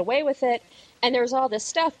wives and get away with it. And there's all this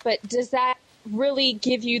stuff, but does that really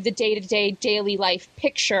give you the day-to-day, daily life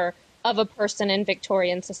picture of a person in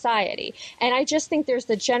Victorian society? And I just think there's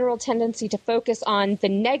the general tendency to focus on the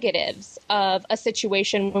negatives of a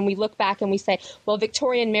situation when we look back and we say, well,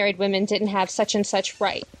 Victorian married women didn't have such and such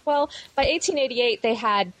right. Well, by 1888, they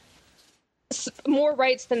had more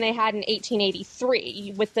rights than they had in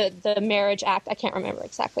 1883 with the Marriage Act. I can't remember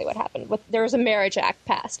exactly what happened. There was a Marriage Act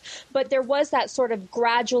passed. But there was that sort of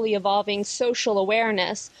gradually evolving social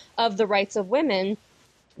awareness of the rights of women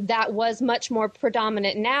that was much more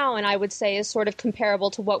predominant now, and I would say is sort of comparable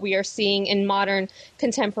to what we are seeing in modern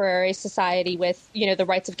contemporary society with, the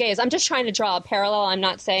rights of gays. I'm just trying to draw a parallel. I'm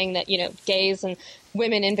not saying that, gays and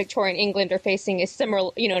women in Victorian England are facing a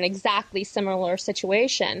similar, an exactly similar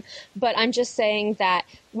situation. But I'm just saying that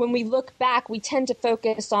when we look back, we tend to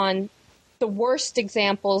focus on the worst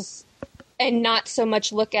examples and not so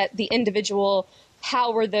much look at the individual,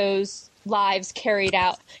 how were those lives carried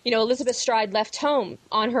out. Elizabeth Stride left home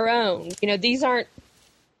on her own. These aren't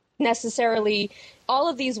necessarily, all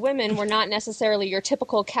of these women were not necessarily your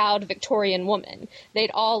typical cowed Victorian woman.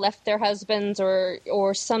 They'd all left their husbands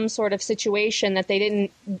or some sort of situation that they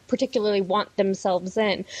didn't particularly want themselves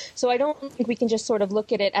in. So I don't think we can just sort of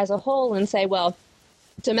look at it as a whole and say, well,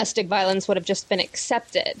 domestic violence would have just been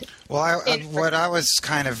accepted. Well, what I was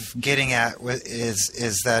kind of getting at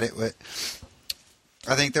is that it would.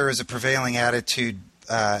 I think there was a prevailing attitude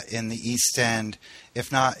in the East End,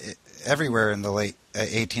 if not everywhere in the late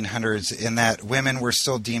 1800s, in that women were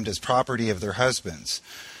still deemed as property of their husbands,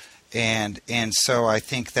 and so I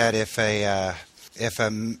think that if a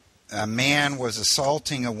man was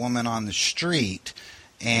assaulting a woman on the street,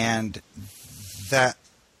 and that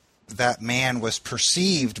man was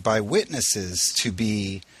perceived by witnesses to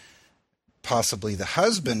be possibly the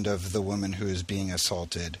husband of the woman who is being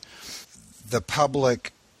assaulted, the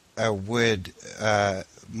public would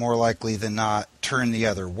more likely than not turn the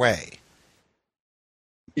other way.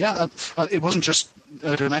 Yeah, it wasn't just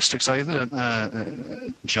domestics either,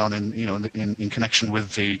 John. In connection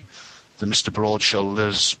with the Mr.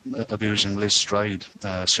 Broadshoulders abusing Liz Stride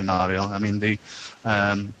scenario. I mean, the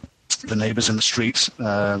neighbours in the street,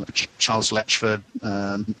 Charles Letchford,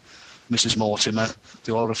 Mrs. Mortimer,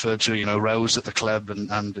 they all referred to, Rose at the club,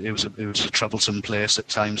 and it was a troublesome place at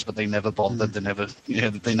times, but they never bothered.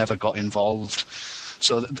 They never got involved.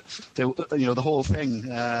 So, the whole thing,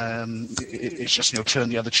 it's just, turn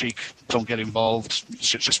the other cheek, don't get involved,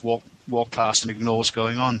 just walk past and ignore what's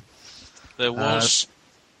going on. There was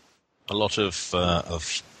a lot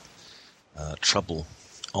of trouble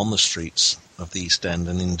on the streets of the East End,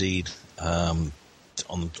 and indeed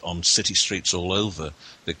on city streets all over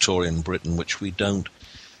Victorian Britain, which we don't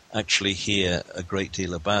actually hear a great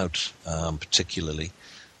deal about, particularly.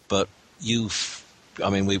 But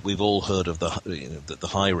we've all heard of the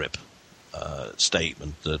High Rip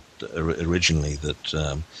statement that originally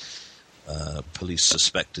that police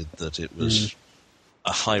suspected that it was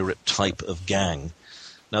a High Rip type of gang.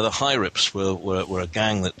 Now, the High Rips were a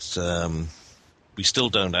gang that we still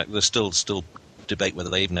don't. There's still debate whether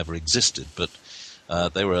they've never existed, but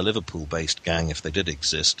they were a Liverpool-based gang, if they did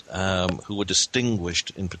exist, who were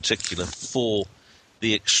distinguished in particular for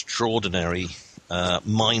the extraordinary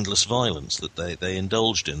mindless violence that they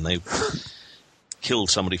indulged in. They killed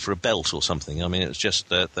somebody for a belt or something. I mean, it was just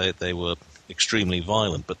that they were extremely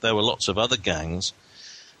violent. But there were lots of other gangs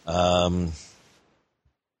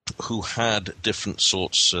who had different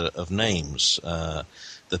sorts of names.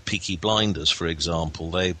 The Peaky Blinders, for example,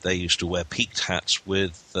 they used to wear peaked hats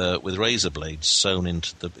with razor blades sewn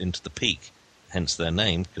into the peak, hence their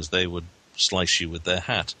name, because they would slice you with their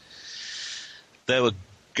hat. There were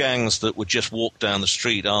gangs that would just walk down the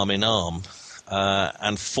street arm in arm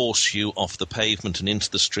and force you off the pavement and into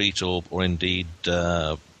the street, or indeed,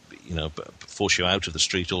 force you out of the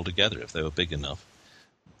street altogether if they were big enough.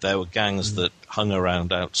 There were gangs that hung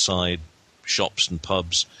around outside shops and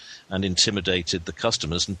pubs and intimidated the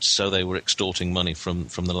customers, and so they were extorting money from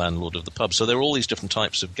the landlord of the pub. So there were all these different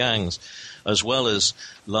types of gangs, as well as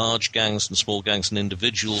large gangs and small gangs and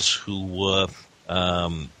individuals who were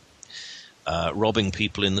robbing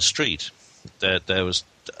people in the street. There was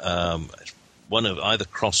one of either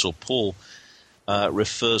Cross or Paul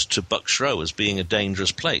refers to Bucks Row as being a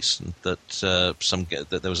dangerous place, and that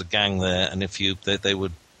there was a gang there, and if they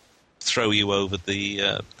would throw you over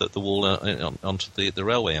the wall onto the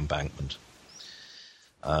railway embankment.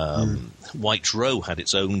 White Row had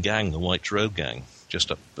its own gang, the White Row Gang,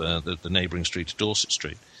 just up the neighbouring street to Dorset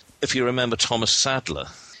Street. If you remember Thomas Sadler,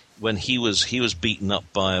 when he was beaten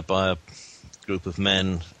up by a group of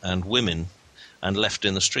men and women and left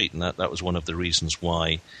in the street, and that was one of the reasons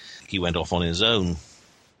why he went off on his own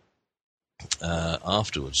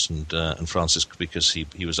afterwards, and Francis, because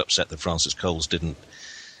he was upset that Francis Coles didn't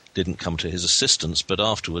come to his assistance, but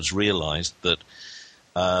afterwards realised that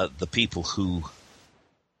the people who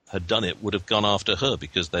had done it would have gone after her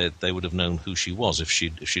because they would have known who she was if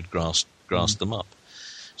she'd grasped them up.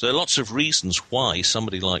 So there are lots of reasons why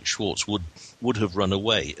somebody like Schwartz would have run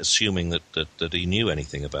away, assuming that he knew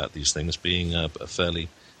anything about these things, being a fairly,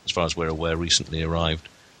 as far as we're aware, recently arrived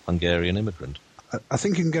Hungarian immigrant. I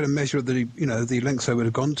think you can get a measure of the lengths they would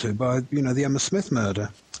have gone to by the Emma Smith murder.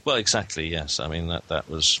 Well, exactly. Yes, I mean that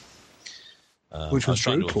was. Which was I was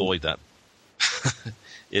trying brutal. to avoid that.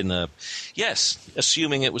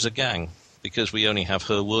 Assuming it was a gang, because we only have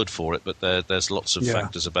her word for it, but there's lots of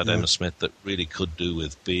factors about Emma Smith that really could do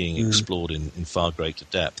with being explored in far greater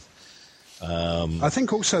depth. I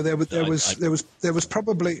think also there was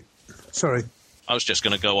probably. Sorry. I was just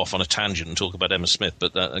going to go off on a tangent and talk about Emma Smith,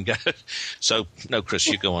 but so no, Chris,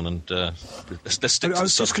 you go on and let's stick to the subject. I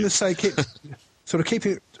was just going to say,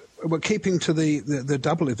 keeping to the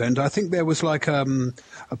double event. I think there was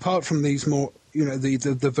apart from these more,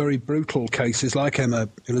 the very brutal cases like Emma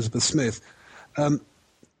Elizabeth Smith. I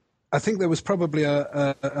think there was probably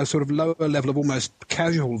a sort of lower level of almost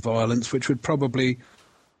casual violence, which would probably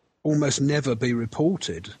almost never be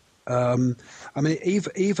reported. I mean,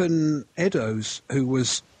 even Eddowes, who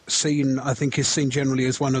was seen, I think, is seen generally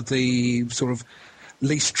as one of the sort of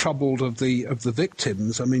least troubled of the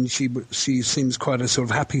victims. I mean, she seems quite a sort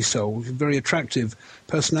of happy soul, very attractive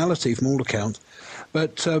personality from all accounts.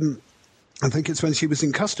 But I think it's when she was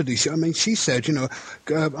in custody. She said, I'm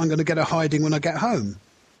going to get a hiding when I get home.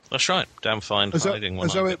 That's right, damn fine hiding when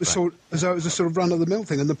I get back. As though it was a sort of run-of-the-mill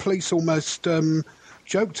thing, and the police almost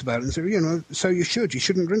joked about it and said, so you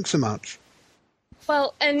shouldn't drink so much.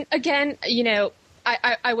 Well, and again,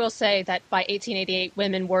 I will say that by 1888,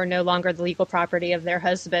 women were no longer the legal property of their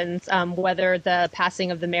husbands. Whether the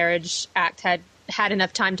passing of the Marriage Act had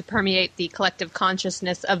enough time to permeate the collective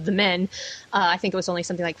consciousness of the men, I think it was only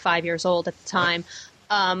something like 5 years old at the time.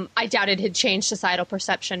 I doubt it had changed societal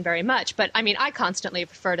perception very much. But, I mean, I constantly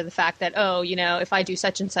refer to the fact that, if I do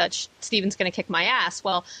such and such, Stephen's going to kick my ass.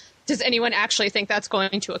 Well, does anyone actually think that's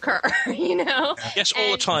going to occur? Yes,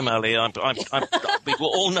 all the time, Ali. We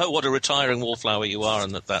all know what a retiring wallflower you are,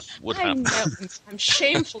 and that would happen. I know. I'm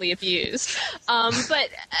shamefully abused.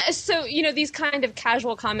 So these kind of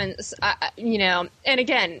casual comments, and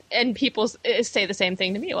again, and people say the same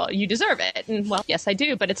thing to me. Well, you deserve it, and well, yes, I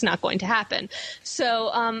do, but it's not going to happen.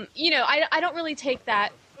 So, I don't really take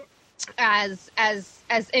that as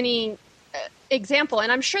any example,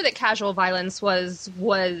 and I'm sure that casual violence was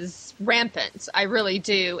rampant. I really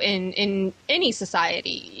do in any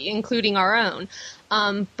society, including our own.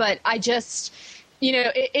 But I just,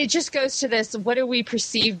 it just goes to this: what do we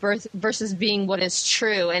perceive versus being what is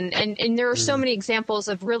true? And there are so many examples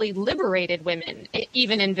of really liberated women,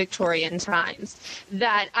 even in Victorian times,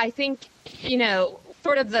 that I think,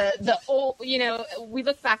 sort of the old, we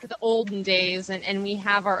look back at the olden days and we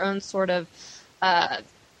have our own sort of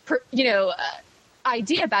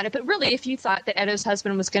idea about it. But really, if you thought that Eddowes'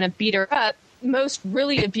 husband was going to beat her up, most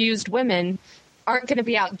really abused women aren't going to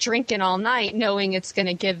be out drinking all night knowing it's going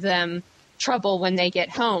to give them trouble when they get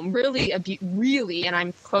home. Really, and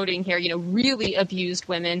I'm quoting here, really abused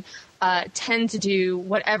women tend to do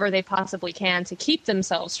whatever they possibly can to keep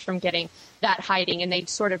themselves from getting that hiding, and they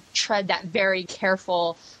sort of tread that very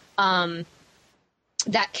careful line.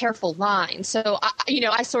 So,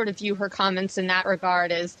 I sort of view her comments in that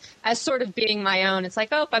regard as sort of being my own. It's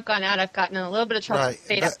like, I've gone out, I've gotten in a little bit of trouble, right.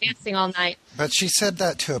 stayed up dancing all night. But she said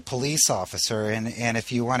that to a police officer, and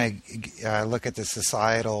if you want to look at the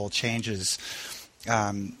societal changes,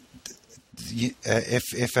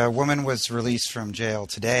 if a woman was released from jail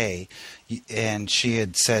today and she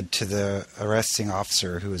had said to the arresting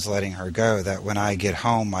officer who was letting her go that when I get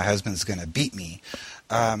home, my husband's going to beat me,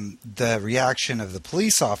 the reaction of the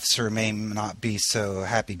police officer may not be so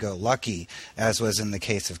happy-go-lucky as was in the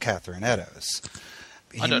case of Catherine Eddowes.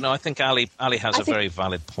 I don't know. I think Ali has a very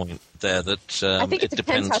valid point there. That I think it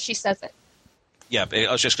depends how she says it. Yeah,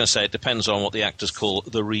 I was just going to say it depends on what the actors call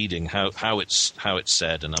the reading, how it's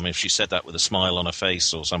said. And I mean, if she said that with a smile on her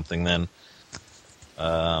face or something, then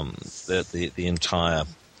the entire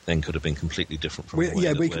thing could have been completely different from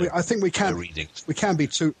I think we can be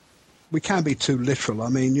too. We can be too literal. I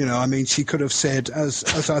mean, she could have said,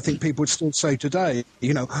 as I think people would still say today,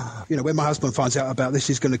 when my husband finds out about this,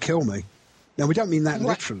 he's going to kill me. Now, we don't mean that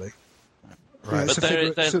literally. Right. But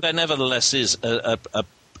there nevertheless is a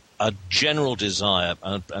general desire,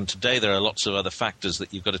 and today there are lots of other factors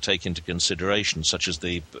that you've got to take into consideration, such as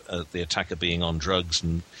the attacker being on drugs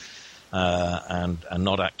and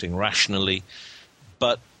not acting rationally.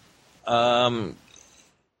 But the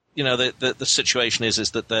situation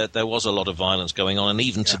is that there was a lot of violence going on, and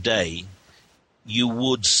even today, you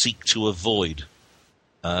would seek to avoid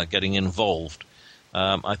getting involved.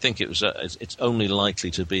 I think it's only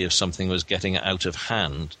likely to be if something was getting out of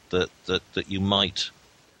hand that you might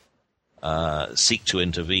seek to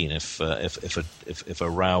intervene if a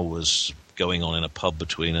row was going on in a pub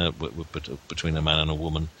between a man and a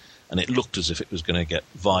woman, and it looked as if it was going to get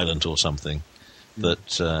violent or something,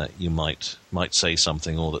 that you might say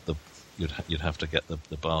something, or that you'd have to get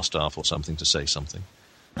the bar staff or something to say something.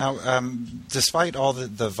 Now, despite all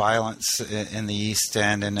the violence in the East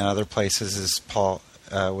End and in other places, as Paul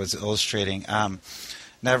was illustrating,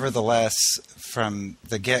 nevertheless, from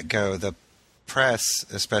the get-go, the press,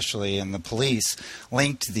 especially, and the police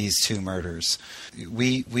linked these two murders.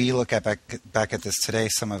 We look back at this today,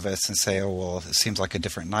 some of us, and say, "Oh, well, it seems like a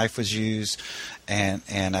different knife was used," and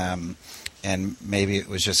maybe it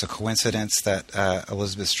was just a coincidence that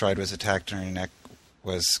Elizabeth Stride was attacked and her neck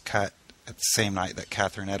was cut at the same night that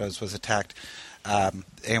Catherine Eddowes was attacked.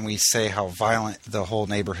 And we say how violent the whole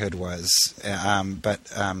neighborhood was. But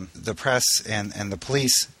the press and the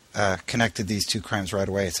police connected these two crimes right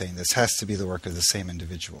away, saying this has to be the work of the same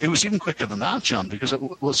individual. It was even quicker than that, John, because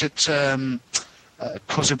was it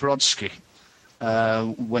Kozybrodsky,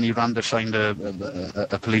 when he ran to find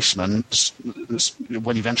a policeman,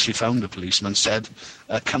 when he eventually found a policeman, said,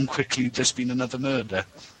 "Come quickly, there's been another murder."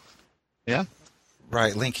 Yeah?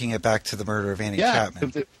 Right, linking it back to the murder of Annie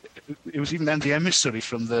Chapman. It was even then the emissary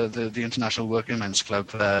from the International Working Men's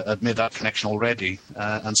Club had made that connection already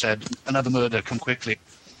and said, "Another murder, come quickly."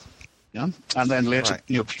 Yeah, and then later,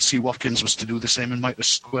 right. P.C. Watkins was to do the same in Mitre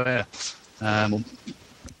Square. I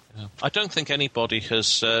don't think anybody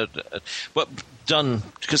has done,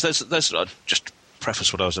 because there's just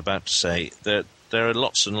preface what I was about to say. There are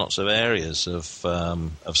lots and lots of areas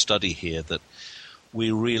of study here that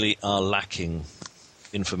we really are lacking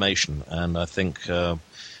information, and I think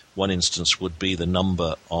one instance would be the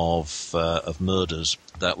number of murders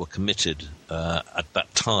that were committed at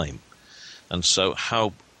that time, and so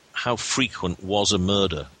how frequent was a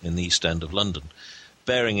murder in the East End of London,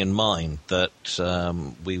 bearing in mind that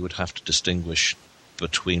we would have to distinguish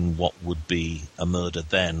between what would be a murder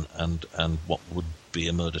then and what would be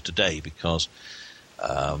a murder today, because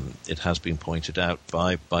it has been pointed out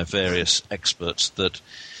by various experts that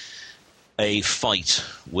a fight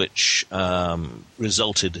which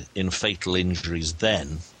resulted in fatal injuries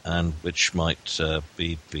then, and which might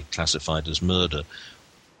be classified as murder,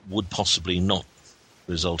 would possibly not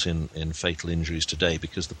result in fatal injuries today,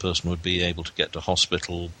 because the person would be able to get to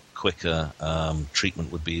hospital quicker,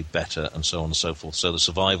 treatment would be better, and so on and so forth. So the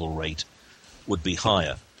survival rate would be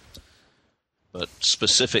higher. But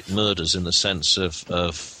specific murders in the sense of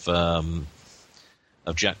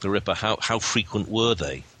Jack the Ripper, how frequent were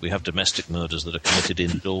they? We have domestic murders that are committed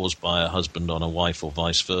indoors by a husband on a wife or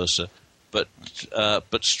vice versa. But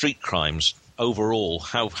street crimes overall,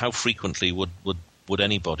 how frequently would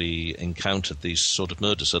anybody encounter these sort of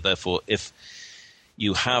murders? So therefore, if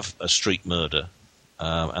you have a street murder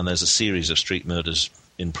and there's a series of street murders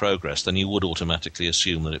in progress, then you would automatically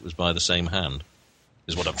assume that it was by the same hand,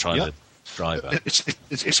 is what I'm trying to drive at.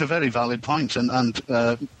 It's a very valid point, and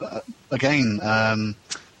again,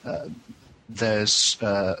 there's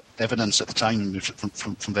evidence at the time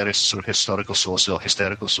from various sort of historical sources, or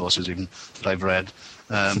hysterical sources even, that I've read,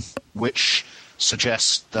 which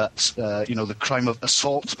suggests that the crime of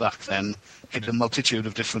assault back then hid a multitude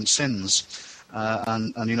of different sins,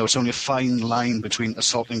 and it's only a fine line between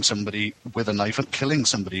assaulting somebody with a knife and killing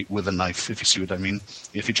somebody with a knife, if you see what I mean.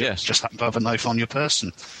 If you just happen to have a knife on your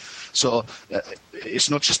person. So it's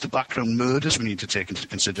not just the background murders we need to take into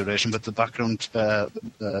consideration, but the background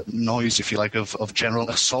noise, if you like, of general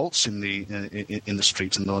assaults in the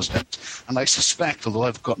streets in those days. And I suspect, although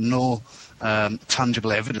I've got no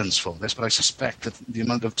tangible evidence for this, but I suspect that the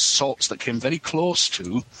amount of assaults that came very close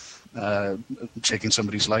to taking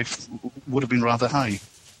somebody's life would have been rather high.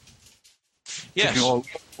 Yes. Taking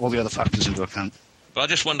all the other factors into account. But I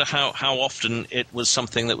just wonder how often it was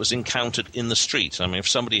something that was encountered in the street. I mean, if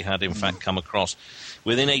somebody had in fact come across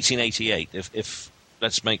within 1888, if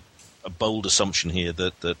let's make a bold assumption here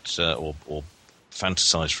or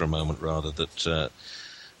fantasize for a moment rather, that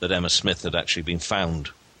Emma Smith had actually been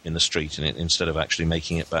found in the street instead of actually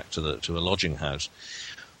making it back to a lodging house,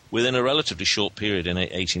 within a relatively short period in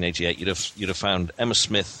 1888, you'd have found Emma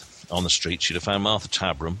Smith on the streets, you'd have found Martha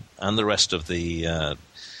Tabram and the rest of the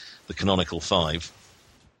Canonical Five.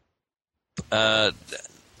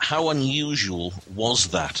 How unusual was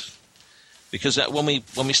that? Because when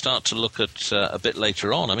we start to look at a bit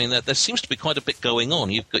later on, I mean, there seems to be quite a bit going on.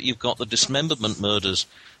 You've got the dismemberment murders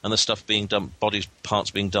and the stuff being dumped, parts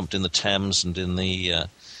being dumped in the Thames and in the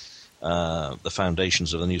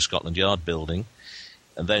foundations of the new Scotland Yard building,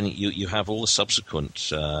 and then you have all the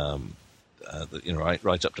subsequent,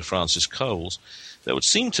 right up to Francis Coles. There would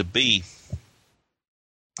seem to be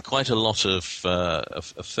quite a lot of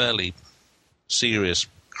fairly serious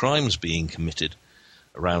crimes being committed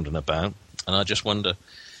around and about. And I just wonder,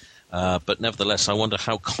 but nevertheless, I wonder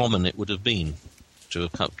how common it would have been to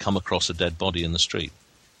have come across a dead body in the street.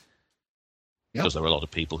 Yep. Because there are a lot of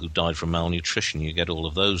people who died from malnutrition. You get all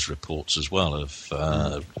of those reports as well of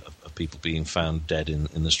people being found dead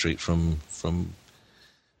in the street from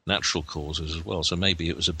natural causes as well. So maybe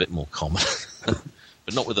it was a bit more common,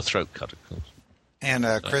 but not with a throat cut, of course. And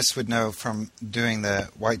Chris would know from doing the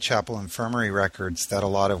Whitechapel Infirmary records that a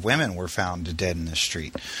lot of women were found dead in the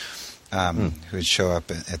street who would show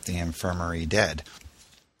up at the infirmary dead.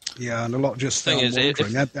 Yeah, and a lot just found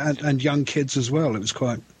wandering, and young kids as well. It was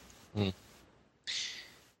quite...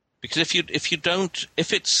 Because if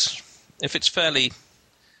it's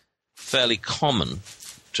fairly common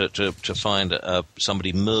to find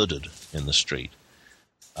somebody murdered in the street,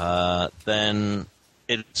 then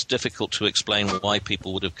it's difficult to explain why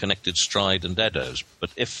people would have connected Stride and Eddowes. But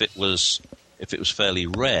if it was fairly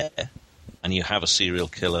rare, and you have a serial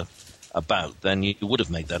killer about, then you would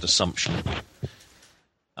have made that assumption.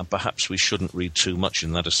 And perhaps we shouldn't read too much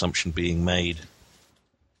in that assumption being made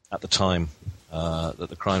at the time that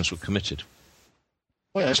the crimes were committed.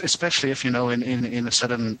 Well, especially if, in a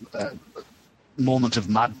sudden moment of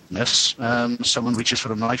madness, someone reaches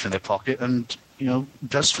for a knife in their pocket and,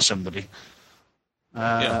 does for somebody.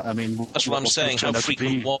 I mean, that's what I'm saying. How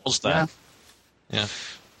frequent was that? Yeah.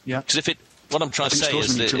 Because what I'm trying to say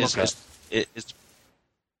is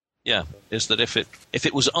that if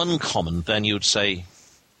it was uncommon, then you would say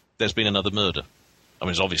there's been another murder. I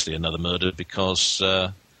mean, it's obviously another murder because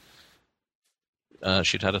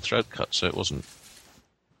she'd had a throat cut, so it wasn't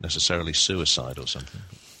necessarily suicide or something.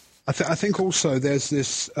 I think also there's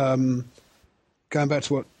this, going back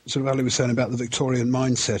to what sort of Ali was saying about the Victorian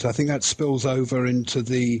mindset, I think that spills over into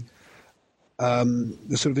the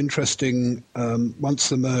sort of interesting, once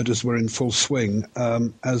the murders were in full swing,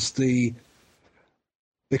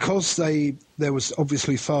 because there was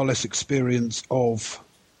obviously far less experience of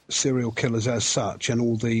serial killers as such, and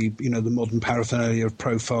all the the modern paraphernalia of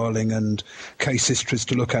profiling and case histories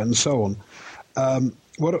to look at and so on.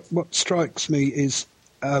 What strikes me is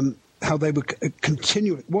how they were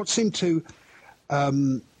continuing. What seemed to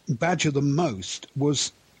badger them most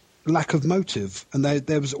was lack of motive, and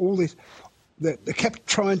there was all this. They kept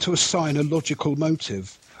trying to assign a logical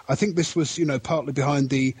motive. I think this was partly behind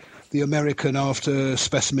the American after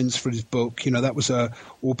specimens for his book. That was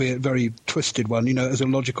albeit very twisted one, as a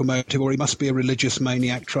logical motive, or he must be a religious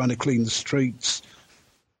maniac trying to clean the streets.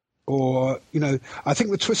 Or, I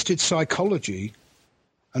think the twisted psychology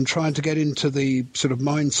and trying to get into the sort of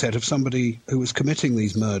mindset of somebody who was committing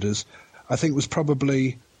these murders, I think was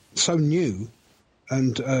probably so new.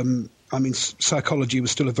 And, psychology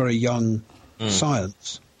was still a very young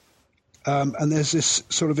science. And there's this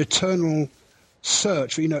sort of eternal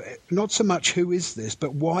search for, not so much who is this,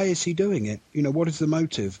 but why is he doing it? What is the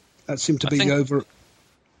motive? That seemed to be over.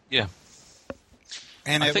 Yeah.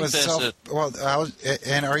 And it was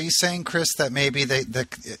and are you saying, Chris, that maybe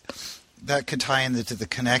that could tie into the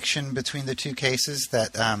connection between the two cases,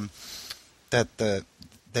 that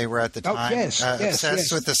they were at the time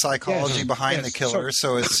obsessed with the psychology behind the killer.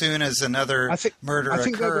 So as soon as another murder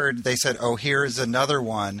occurred, they said, "Oh, here's another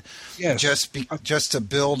one," just to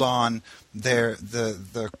build on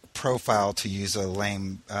the profile, to use a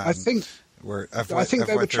lame word of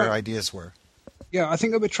what their ideas were. Yeah, I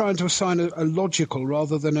think they were trying to assign a logical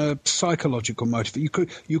rather than a psychological motive.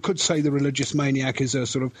 You could say the religious maniac is a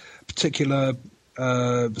sort of particular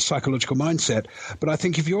psychological mindset, but I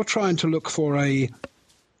think if you're trying to look for a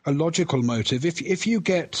logical motive, if you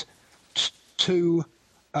get to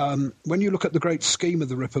when you look at the great scheme of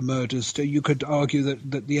the Ripper murders, you could argue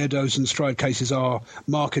that the Eddowes and Stride cases are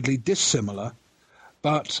markedly dissimilar,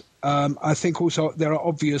 but I think also there are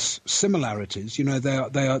obvious similarities. They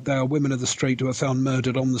are women of the street who are found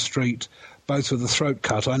murdered on the street, both with a throat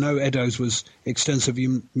cut. I know Eddowes was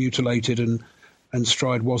extensively mutilated and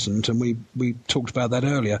Stride wasn't, and we talked about that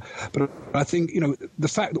earlier. But I think, the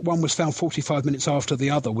fact that one was found 45 minutes after the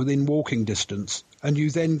other within walking distance, and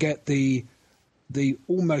you then get the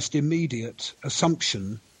almost immediate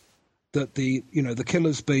assumption that the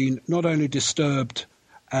killer's been not only disturbed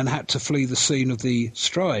and had to flee the scene of the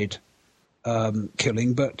Stride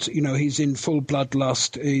killing, but he's in full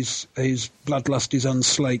bloodlust. His bloodlust is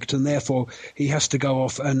unslaked, and therefore he has to go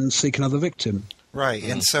off and seek another victim. Right,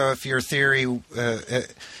 and so if your theory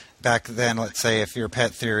back then, let's say, if your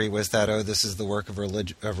pet theory was that this is the work of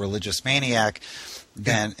a religious maniac,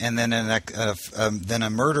 then then a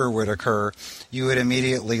murder would occur, you would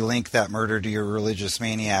immediately link that murder to your religious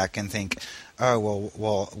maniac and think, oh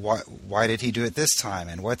well, why did he do it this time,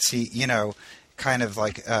 and what's he, kind of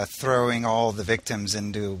like throwing all the victims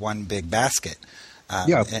into one big basket.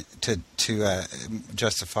 To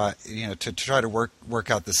justify, to try to work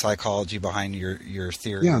out the psychology behind your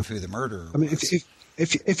theory of who the murderer was. I mean,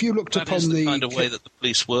 if you looked upon the kind of way that the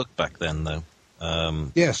police worked back then, though.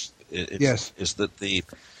 Yes. Is that the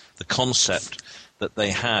concept that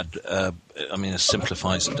they had? It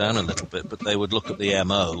simplifies it down a little bit, but they would look at the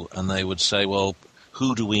MO and they would say, well,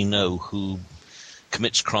 who do we know who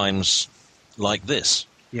commits crimes like this?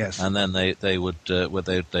 Yes. And then they would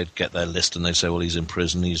they'd get their list and they'd say, well, he's in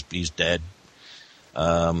prison, he's dead,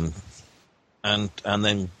 and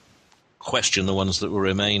then question the ones that were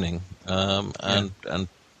remaining, and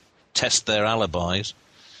test their alibis,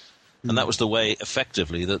 and that was the way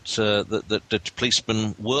effectively that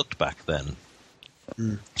policemen worked back then.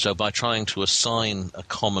 So by trying to assign a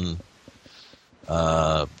common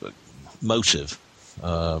motive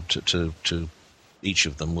to each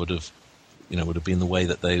of them would have been the way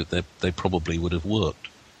that they probably would have worked.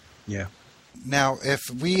 Yeah. Now, if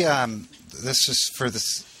we let's just for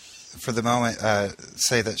the moment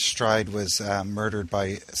say that Stride was murdered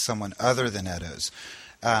by someone other than Eddowes,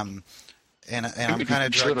 and I'm kind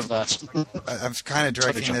of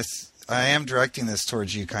directing this. I am directing this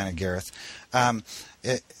towards you, kind of, Gareth.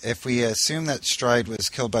 If we assume that Stride was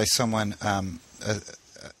killed by someone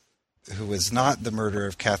who was not the murderer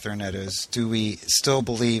of Catherine Eddowes, do we still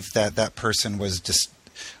believe that that person was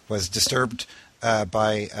disturbed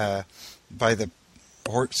by the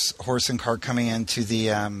horse and cart coming into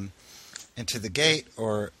the gate,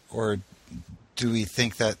 or do we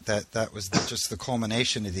think that was just the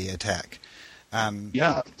culmination of the attack? I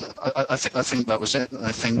think that was it.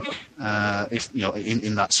 I think if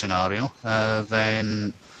in that scenario,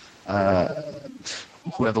 then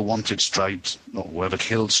whoever wanted Stride, or whoever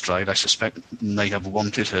killed Stride, I suspect may have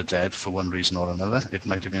wanted her dead for one reason or another. It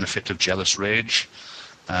might have been a fit of jealous rage.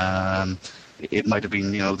 It might have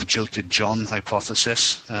been, the jilted John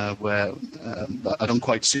hypothesis, where I don't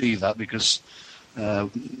quite see that because,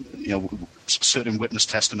 certain witness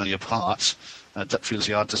testimony apart, Dutfield's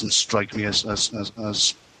Yard doesn't strike me as a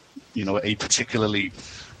particularly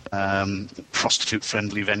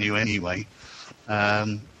prostitute-friendly venue anyway.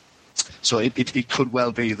 So it could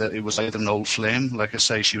well be that it was either an old flame, like I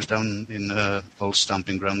say, she was down in her old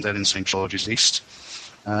stamping ground there in St. George's East.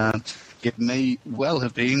 It may well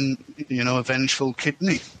have been, a vengeful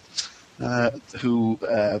kidney who...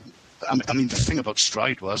 the thing about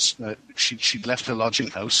Stride was she'd left her lodging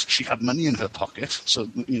house. She had money in her pocket. So,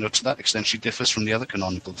 to that extent, she differs from the other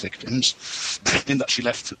canonical victims in that she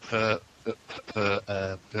left her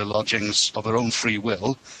lodgings of her own free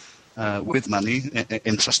will with money,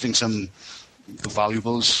 entrusting some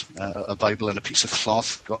valuables, a Bible and a piece of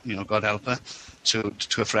cloth, God help her,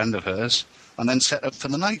 to a friend of hers, and then set up for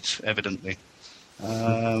the night, evidently.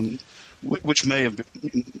 Which may have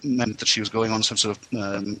meant that she was going on some sort of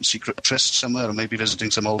secret tryst somewhere, or maybe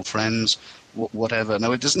visiting some old friends, whatever.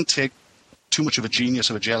 Now, it doesn't take too much of a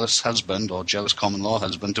genius of a jealous husband or jealous common law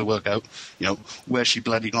husband to work out, where's she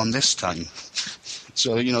bloody gone this time?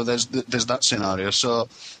 So, there's that scenario. So,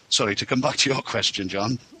 sorry, to come back to your question,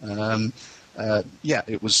 John.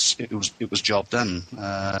 It was job done.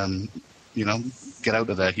 Get out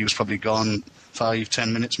of there. He was probably gone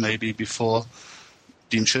 5-10 minutes maybe before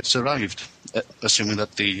Dean Schütz arrived, assuming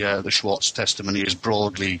that the Schwartz testimony is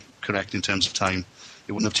broadly correct in terms of time.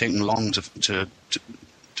 It wouldn't have taken long to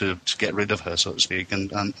get rid of her, so to speak,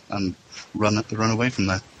 and run away from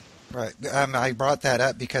there. Right. I brought that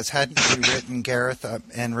up because hadn't you written, Gareth,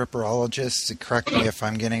 in Ripperologist, correct me if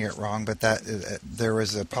I'm getting it wrong, but that there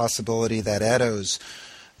was a possibility that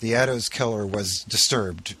the Eddowes killer was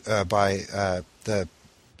disturbed by the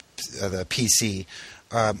PC.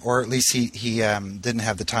 Or at least he didn't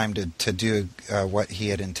have the time to do what he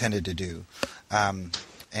had intended to do, and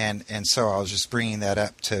so I was just bringing that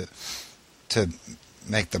up to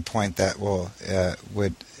make the point that were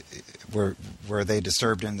they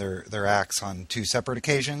disturbed in their acts on two separate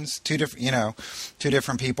occasions, two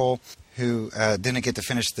different people who didn't get to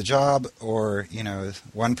finish the job, or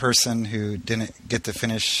one person who didn't get to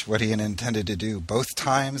finish what he had intended to do both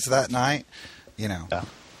times that night, Yeah.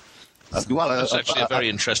 That's actually a very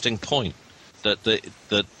interesting point. That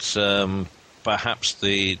perhaps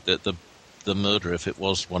the murder, if it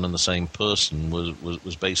was one and the same person,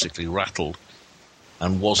 was basically rattled,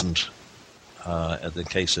 and wasn't, in the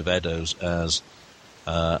case of Eddowes, as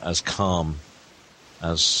calm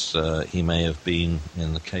as he may have been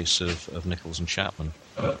in the case of Nichols and Chapman.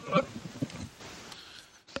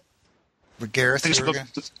 Gareth, it's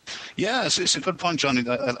a good point, Johnny.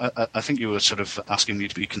 I think you were sort of asking me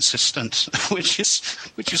to be consistent, which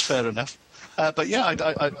is fair enough. But yeah,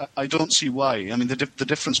 I don't see why. I mean, the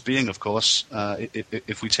difference being, of course,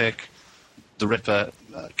 if we take the Ripper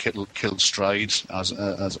killed Stride as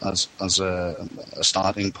a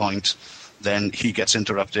starting point, then he gets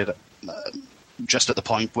interrupted just at the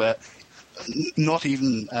point where, not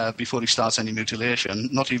even before he starts any mutilation,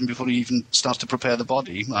 not even before he even starts to prepare the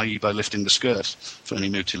body, i.e. by lifting the skirt for any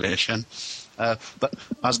mutilation. But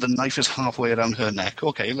as the knife is halfway around her neck,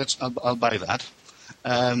 okay, I'll buy that.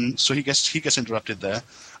 So he gets interrupted there.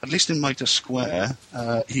 At least in Mitre Square,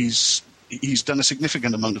 he's done a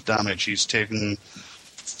significant amount of damage. He's taken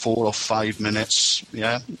 4 or 5 minutes,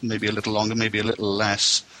 maybe a little longer, maybe a little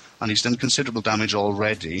less, and he's done considerable damage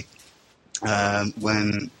already.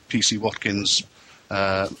 When PC Watkins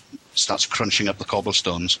starts crunching up the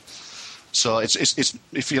cobblestones, so it's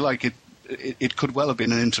if you like it could well have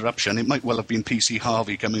been an interruption. It might well have been PC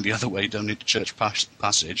Harvey coming the other way down into Church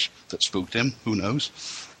Passage that spooked him. Who knows?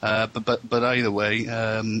 But either way,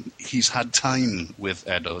 he's had time with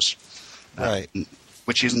Eddowes, right?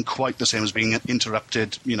 Which isn't quite the same as being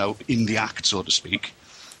interrupted, in the act, so to speak,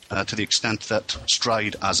 to the extent that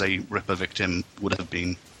Stride as a Ripper victim would have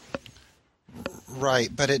been.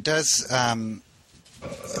 Right, but it does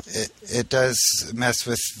it does mess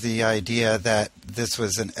with the idea that this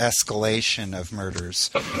was an escalation of murders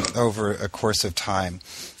over a course of time,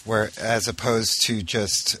 where as opposed to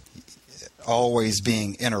just always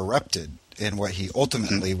being interrupted in what he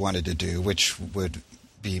ultimately wanted to do, which would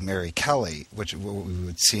be Mary Kelly, which we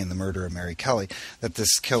would see in the murder of Mary Kelly, that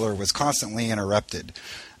this killer was constantly interrupted,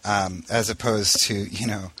 as opposed to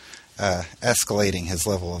escalating his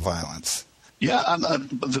level of violence. Yeah,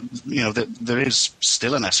 there is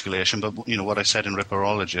still an escalation, but what I said in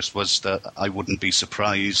Ripperologist was that I wouldn't be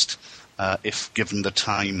surprised if, given the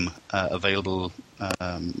time available,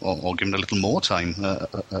 or given a little more time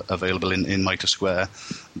available in Mitre Square,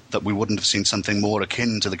 that we wouldn't have seen something more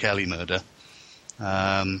akin to the Kelly murder.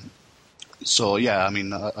 So yeah, I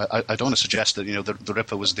mean, I don't want to suggest that the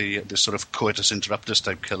Ripper was the sort of coitus interruptus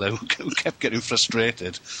type killer who kept getting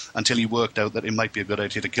frustrated until he worked out that it might be a good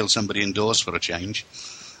idea to kill somebody indoors for a change.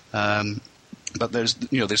 But there's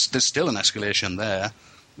still an escalation there,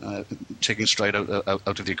 taking Stride out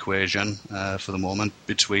of the equation for the moment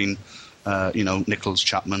between Nichols,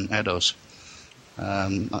 Chapman, Eddowes,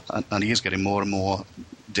 and he is getting more and more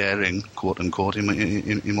daring, quote unquote,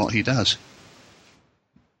 in what he does.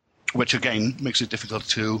 Which, again, makes it difficult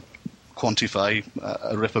to quantify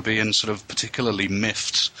a Ripper being sort of particularly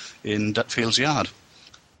miffed in Dutfield's yard.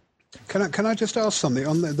 Can I just ask something?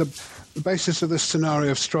 On the basis of this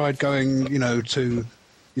scenario of Stride going, to...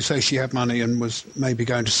 You say she had money and was maybe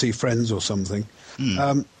going to see friends or something.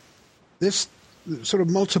 This sort of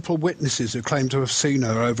multiple witnesses who claim to have seen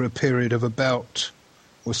her over a period of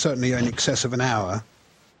certainly in excess of an hour.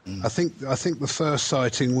 I think the first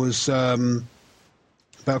sighting was...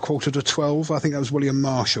 about 11:45. I think that was William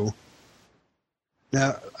Marshall.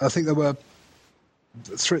 Now, I think there were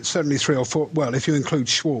certainly 3 or 4, well, if you include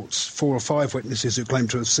Schwartz, 4 or 5 witnesses who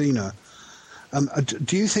claimed to have seen her.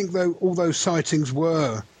 Do you think, though, all those sightings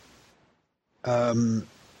were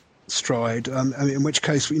Stride? In which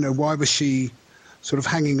case, why was she sort of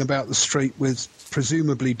hanging about the street with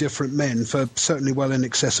presumably different men for certainly well in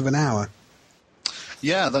excess of an hour?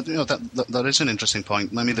 Yeah, that is an interesting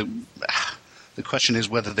point. I mean, the question is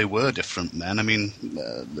whether they were different men. I mean,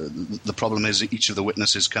 the problem is that each of the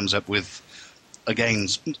witnesses comes up with, again,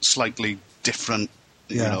 slightly different,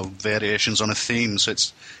 variations on a theme. So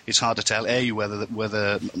it's hard to tell, A, whether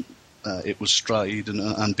it was Stride,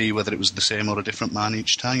 and B, whether it was the same or a different man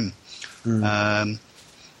each time.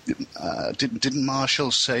 Didn't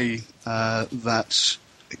Marshall say that...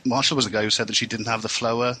 Marshall was the guy who said that she didn't have the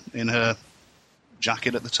flower in her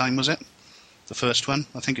jacket at the time, was it? The first one,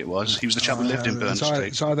 I think it was. He was the chap who lived in Byrne Street.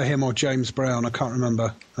 It's either him or James Brown. I can't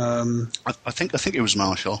remember. I think it was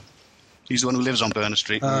Marshall. He's the one who lives on Byrne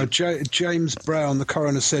Street. James Brown, the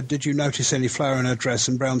coroner, said, "Did you notice any flower in her dress?"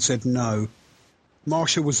 And Brown said no.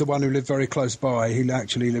 Marshall was the one who lived very close by. He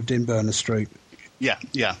actually lived in Byrne Street. Yeah.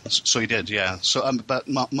 So he did. Yeah. So, but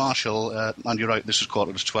Marshall, and you're right. This was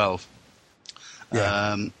 11:45.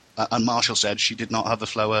 Yeah. And Marshall said she did not have the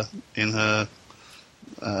flower in her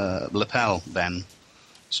lapel then.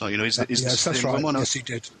 So yes, that's right. Yes, he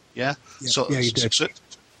did. Yeah. Yeah, he did. So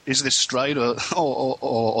is this Stride,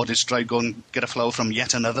 or did Stride go and get a flower from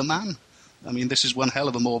yet another man? I mean, this is one hell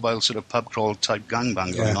of a mobile sort of pub crawl type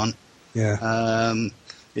gangbang going on. Yeah.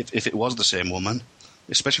 If it was the same woman,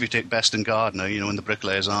 especially if you take Best and Gardner, in the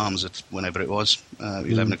Bricklayer's Arms at whenever it was,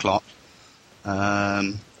 11 o'clock.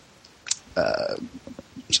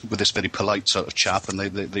 with this very polite sort of chap, and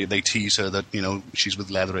they tease her that, you know, she's with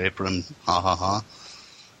leather apron, ha ha ha.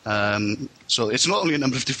 So it's not only a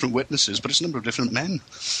number of different witnesses, but it's a number of different men,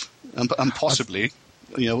 and possibly,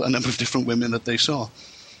 you know, a number of different women that they saw.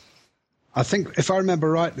 I think, if I remember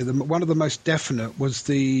rightly, one of the most definite was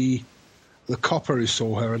the copper who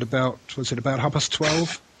saw her at about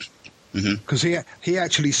 12:30? Because he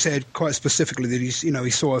actually said quite specifically that he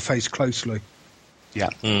saw her face closely. Yeah.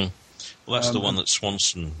 Well, that's the one that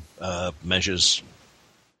Swanson measures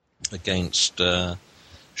against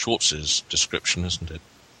Schwartz's description, isn't it?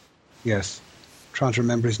 Yes. Trying to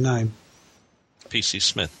remember his name. P.C.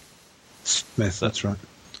 Smith. Smith, that's right.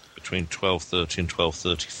 Between 12:30 and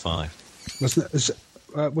 12:35. Was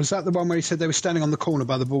that the one where he said they were standing on the corner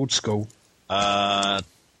by the board school? No,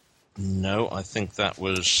 I think that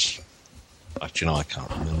was... Actually, no, I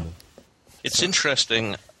can't remember. It's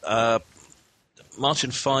interesting.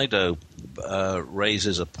 Martin Fido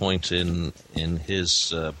raises a point in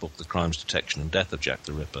his book, The Crimes, Detection and Death of Jack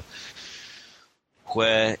the Ripper,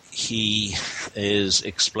 where he is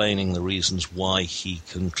explaining the reasons why he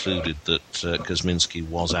concluded that Kosminski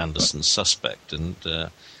was Anderson's suspect. And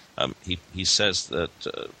he says that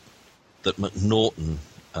McNaughton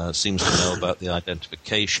seems to know about the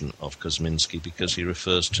identification of Kosminski because he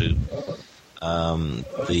refers to a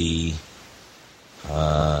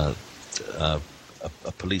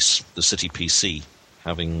police, the city PC,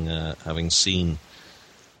 having seen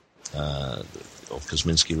of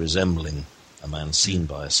Kosminski resembling a man seen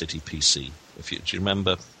by a city PC. Do you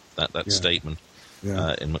remember that statement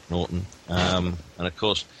in McNaughton? And of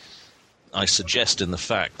course, I suggest in the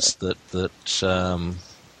facts that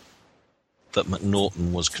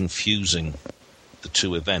McNaughton was confusing the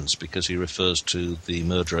two events because he refers to the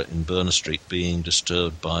murderer in Berner Street being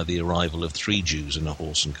disturbed by the arrival of 3 Jews in a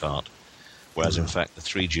horse and cart, whereas in fact the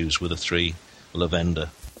 3 Jews were the 3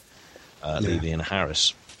 Lavender, Levy and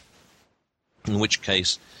Harris, in which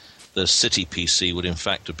case the city PC would in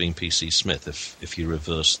fact have been P.C. Smith if you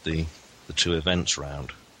reverse the two events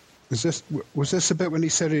round. Was this a bit when he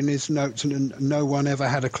said in his notes, and no one ever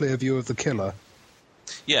had a clear view of the killer?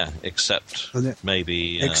 Yeah, except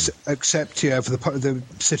maybe... except for the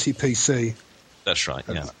city PC. That's right,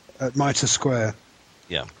 at Mitre Square.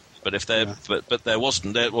 Yeah, but if there, but there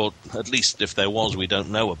wasn't, or at least if there was, we don't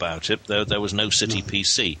know about it. There was no city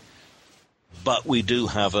PC. But we do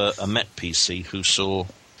have a Met PC who saw,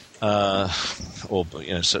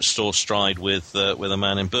 saw Stride with a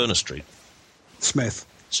man in Berner Street. Smith.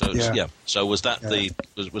 So So was that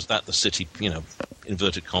the city?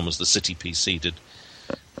 Inverted commas, the city PC did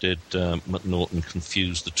McNaughton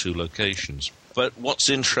confuse the two locations? But what's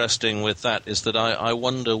interesting with that is that I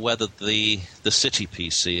wonder whether the city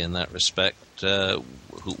PC in that respect,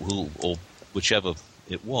 who or whichever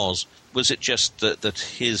it was it just that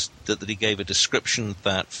he gave a description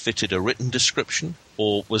that fitted a written description,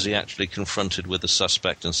 or was he actually confronted with the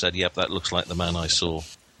suspect and said, "Yep, that looks like the man I saw"?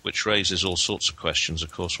 Which raises all sorts of questions,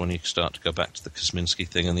 of course, when you start to go back to the Kosminski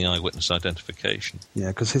thing and the eyewitness identification. Yeah,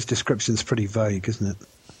 because his description's pretty vague, isn't it?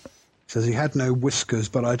 He says he had no whiskers,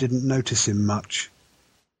 but I didn't notice him much.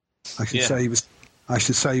 I should say he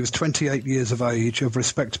was 28 years of age, of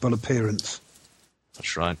respectable appearance.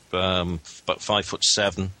 That's right, about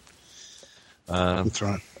 5'7". That's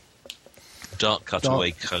right. Dark cutaway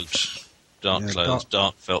coat, dark clothes,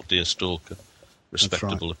 dark felt deerstalker,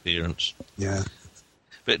 respectable appearance. Yeah.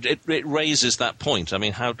 But it raises that point. I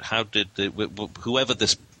mean, how did whoever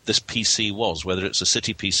this PC was, whether it's a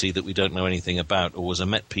city PC that we don't know anything about, or was a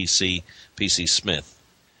Met PC, P.C. Smith,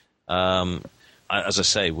 as I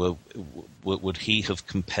say, would he have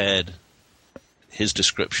compared his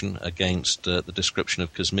description against the description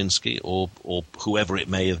of Kosminski, or whoever it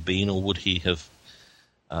may have been, or would he have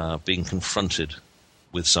been confronted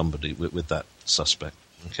with somebody, with that suspect?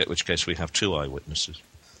 In which case we have 2 eyewitnesses.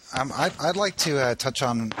 I'd like to touch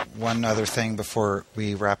on one other thing before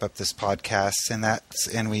we wrap up this podcast, and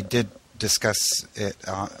we did discuss it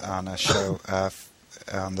on a show,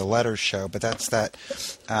 on the letters show, but that's that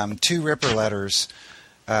 2 Ripper letters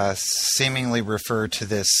seemingly refer to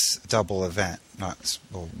this double event.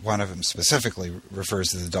 One of them specifically refers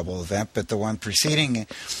to the double event, but the one preceding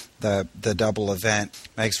the double event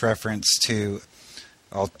makes reference to,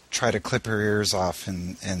 "I'll try to clip her ears off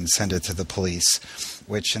and send it to the police,"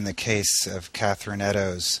 which in the case of Catherine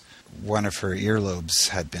Eddowes, one of her earlobes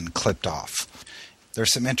had been clipped off.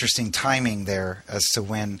 There's some interesting timing there as to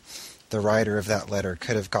when the writer of that letter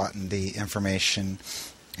could have gotten the information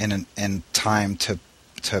in time to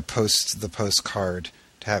post the postcard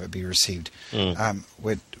to have it be received.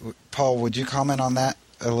 Paul, would you comment on that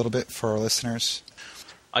a little bit for our listeners?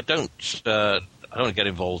 I don't want to get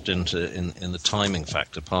involved in the timing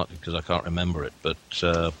factor, partly because I can't remember it, but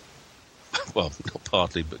well, not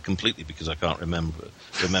partly, but completely because I can't remember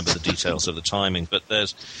the details of the timing. But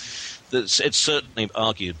it's certainly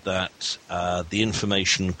argued that the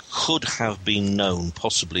information could have been known,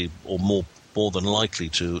 possibly or more than likely,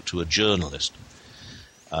 to a journalist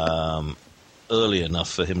early enough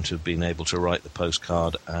for him to have been able to write the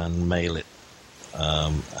postcard and mail it,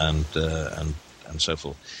 and so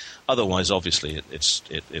forth. Otherwise, obviously,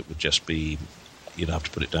 it would just be, you'd have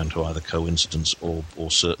to put it down to either coincidence or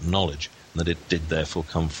certain knowledge, and that it did therefore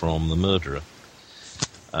come from the murderer.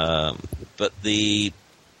 But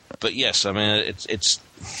yes, I mean, it's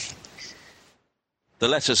the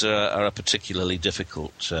letters are a particularly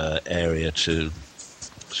difficult area to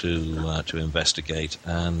investigate,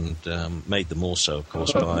 and made the more so, of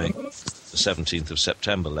course, by the 17th of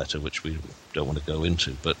September letter, which we don't want to go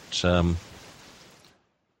into, but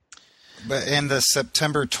in the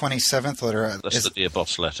September 27th letter... That's the Dear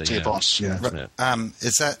Boss letter, Dear Boss, yeah.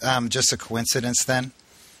 Is that just a coincidence, then?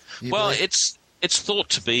 Well, it's thought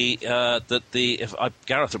to be that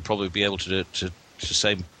Gareth would probably be able to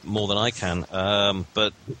say more than I can,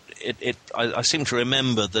 but I seem to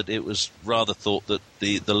remember that it was rather thought that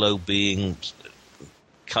the lobe being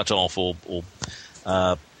cut off or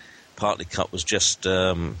partly cut was just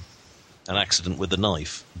an accident with the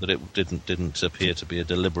knife, that it didn't appear to be a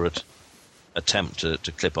deliberate attempt to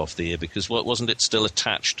clip off the ear, because wasn't it still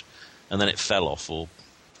attached and then it fell off? Or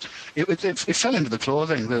it fell into the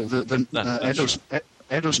clothing.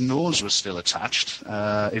 Edo's nose was still attached,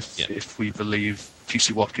 if we believe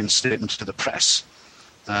P.C. Watkins' statement to the press,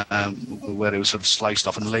 where it was sort of sliced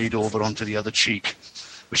off and laid over onto the other cheek,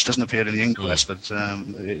 which doesn't appear in the inquest, but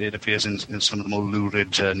it appears in some of the more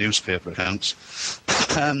lurid newspaper accounts.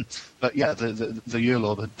 But yeah, the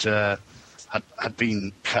earlobe had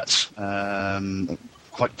been cut,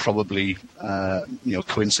 quite probably,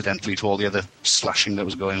 coincidentally to all the other slashing that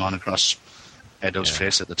was going on across Edo's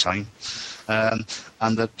face at the time.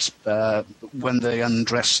 And that when they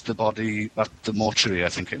undressed the body at the mortuary, I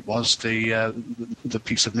think it was, the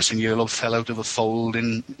piece of missing earlobe fell out of a fold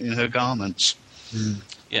in her garments. Mm.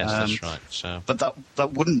 Yes, that's right. So, but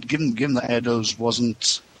that wouldn't, given that Edo's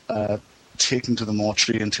wasn't taken to the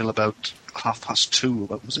mortuary until about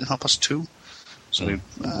 2:30. Was it 2:30? So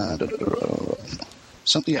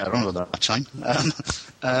something, yeah, around that time.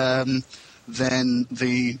 Then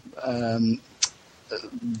the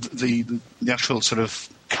actual sort of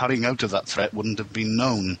carrying out of that threat wouldn't have been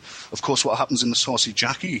known. Of course, what happens in the Saucy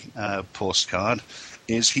Jackie postcard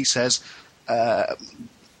is he says,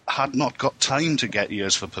 had not got time to get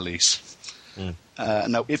ears for police. Mm.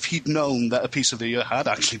 Now, if he'd known that a piece of the ear had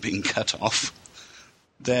actually been cut off,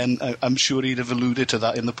 then I'm sure he'd have alluded to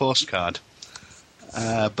that in the postcard.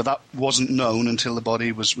 But that wasn't known until the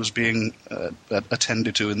body was being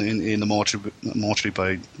attended to in the mortuary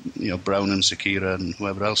by Brown and Sakira and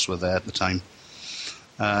whoever else were there at the time.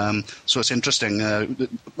 So it's interesting.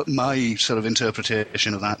 My sort of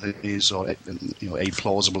interpretation of that is, or a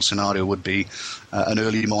plausible scenario would be, an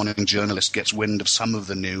early morning journalist gets wind of some of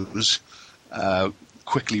the news,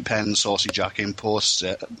 quickly pens Saucy Jackie and posts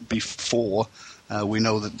it before we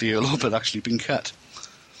know that the earlobe had actually been cut.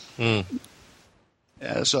 Mm.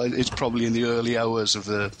 So it's probably in the early hours of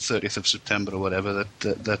the 30th of September or whatever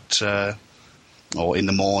that or in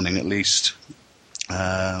the morning at least,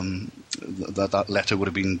 that letter would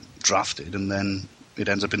have been drafted, and then it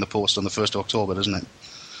ends up in the post on the 1st of October, doesn't it?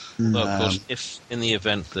 Well, of course, if in the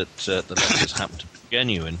event that the letters happen to be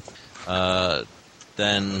genuine,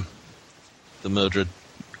 then the murderer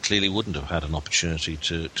clearly wouldn't have had an opportunity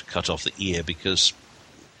to cut off the ear, because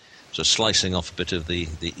so slicing off a bit of the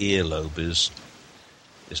earlobe is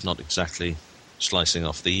not exactly slicing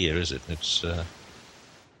off the ear, is it? It's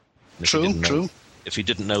true. If he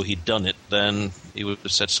didn't know he'd done it, then he would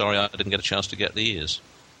have said, "Sorry, I didn't get a chance to get the ears."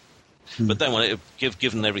 But then,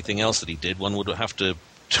 given everything else that he did, one would have to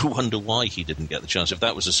wonder why he didn't get the chance. If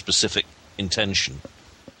that was a specific intention,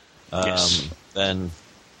 yes. Then,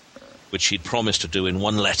 which he'd promised to do in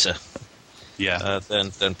one letter,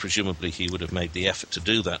 then presumably he would have made the effort to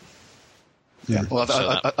do that. Yeah. Well,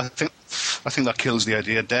 I think that kills the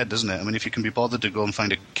idea dead, doesn't it? I mean, if you can be bothered to go and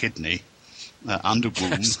find a kidney and a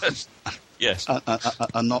womb, yes,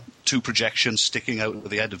 and not two projections sticking out of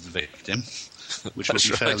the head of the victim, which would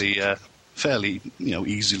be fairly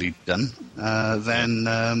easily done,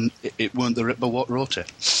 then it weren't the Ripper what wrote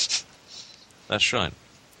it. That's right.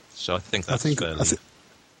 So I think that's fairly...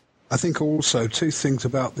 I think also two things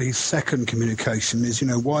about the second communication is,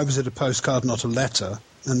 why was it a postcard, not a letter?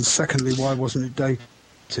 And secondly, why wasn't it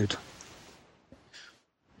dated?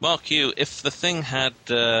 Mark Hugh, if the thing had,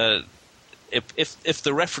 if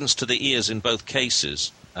the reference to the ears in both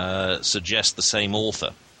cases suggests the same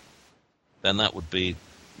author, then that would be,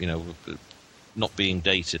 not being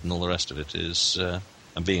dated and all the rest of it is,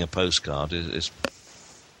 and being a postcard is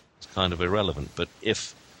kind of irrelevant. But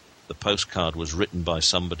if the postcard was written by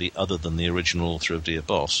somebody other than the original author of Dear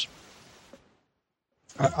Boss,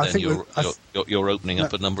 you're opening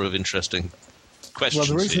up a number of interesting questions.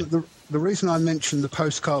 Well, the reason I mentioned the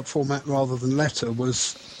postcard format rather than letter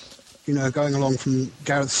was, going along from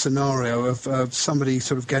Gareth's scenario of somebody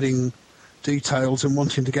sort of getting details and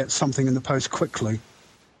wanting to get something in the post quickly.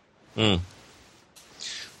 Well,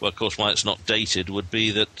 of course, why it's not dated would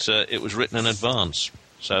be that it was written in advance.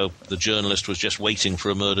 So the journalist was just waiting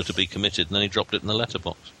for a murder to be committed, and then he dropped it in the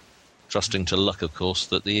letterbox, trusting to luck, of course,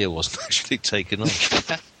 that the ear wasn't actually taken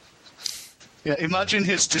off. Yeah, imagine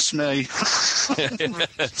his dismay.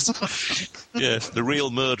 Yes, the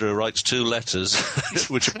real murderer writes 2 letters,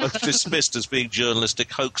 which are both dismissed as being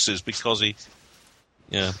journalistic hoaxes because he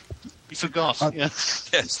forgot.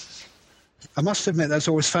 Yes. I must admit that's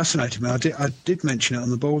always fascinated me. I did mention it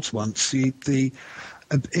on the boards once.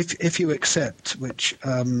 If you accept, which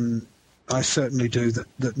I certainly do,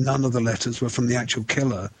 that none of the letters were from the actual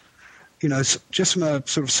killer, just from a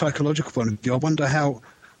sort of psychological point of view, I wonder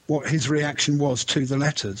what his reaction was to the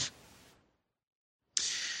letters.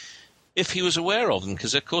 If he was aware of them,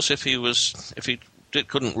 because of course if he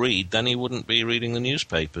couldn't read, then he wouldn't be reading the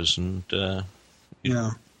newspapers, and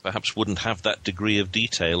perhaps wouldn't have that degree of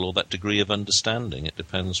detail or that degree of understanding. It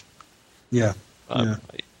depends. Yeah.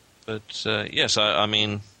 But yes, I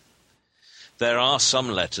mean, there are some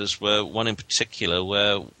letters one in particular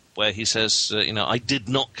where he says, I did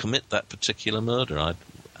not commit that particular murder.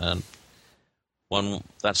 And one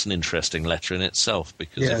that's an interesting letter in itself,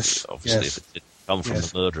 because if it did come from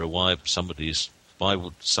the murderer, why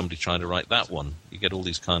would somebody trying to write that one? You get all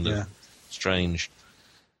these kind of strange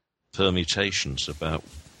permutations about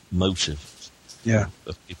motive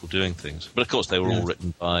of people doing things. But of course, they were all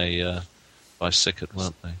written by Sickert,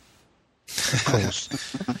 weren't they? Of course.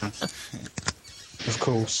 Of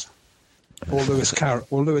course. Or Lewis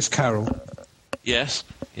Carroll. Yes,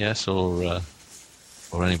 or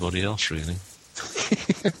anybody else really.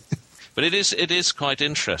 But it is quite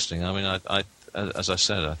interesting. I mean, I as I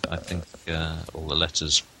said, I think all the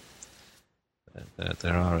letters.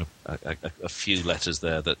 There are a few letters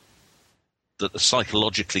there that are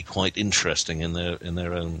psychologically quite interesting in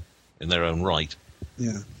their own right.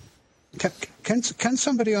 Yeah. Can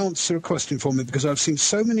somebody answer a question for me? Because I've seen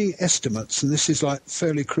so many estimates, and this is like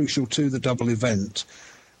fairly crucial to the double event.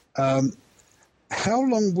 How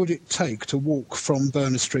long would it take to walk from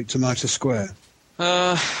Berners Street to Mitre Square?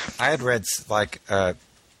 I had read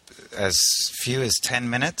as few as 10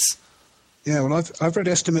 minutes. Yeah, well, I've read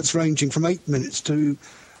estimates ranging from 8 minutes to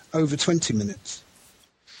over 20 minutes.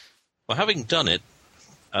 Well, having done it,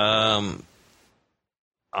 I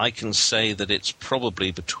can say that it's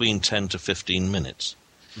probably between 10 to 15 minutes.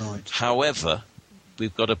 Right. However,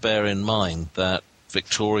 we've got to bear in mind that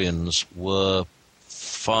Victorians were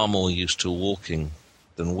far more used to walking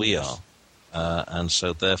than we are, and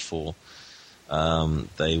so therefore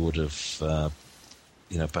they would have,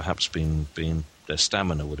 perhaps been their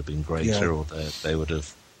stamina would have been greater, or they would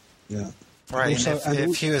have. Yeah. Right, Also, and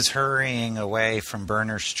if he was hurrying away from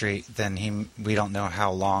Berners Street, then we don't know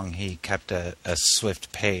how long he kept a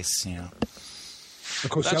swift pace, Of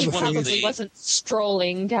course, That's the other thing He wasn't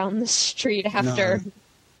strolling down the street after.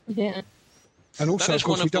 No. Yeah. And also, that is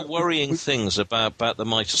one of the worrying things about the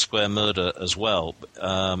Mitre Square murder as well,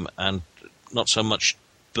 and not so much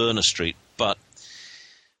Berners Street, but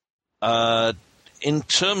in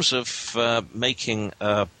terms of making.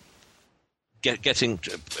 Getting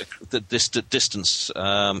the distance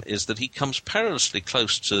is that he comes perilously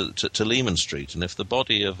close to Leman Street, and if the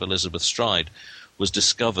body of Elizabeth Stride was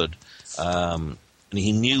discovered, and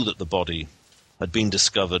he knew that the body had been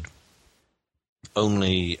discovered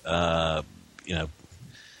only,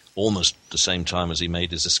 almost the same time as he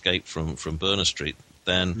made his escape from Berners Street,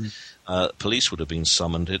 then police would have been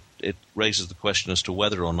summoned. It raises the question as to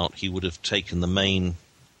whether or not he would have taken the main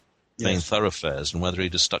thoroughfares, and whether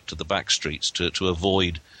he'd have stuck to the back streets to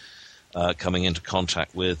avoid coming into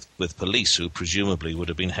contact with police, who presumably would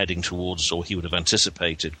have been heading towards, or he would have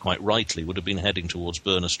anticipated quite rightly, would have been heading towards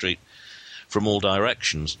Berners Street from all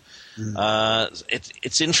directions.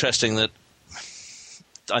 It's interesting that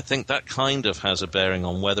I think that kind of has a bearing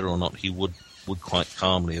on whether or not he would quite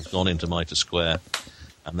calmly have gone into Mitre Square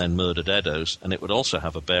and then murdered Eddowes, and it would also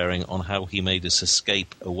have a bearing on how he made his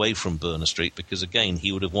escape away from Berners Street, because again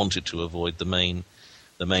he would have wanted to avoid the main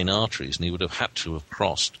main arteries, and he would have had to have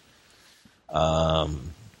crossed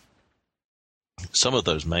some of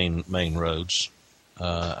those main roads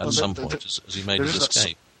at some point as he made his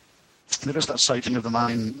escape. There is that sighting of the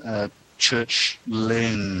man in Church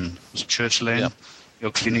Lane. Was it Church Lane?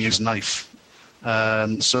 Yep. Cleaning his knife.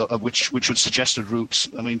 Which would suggest a route.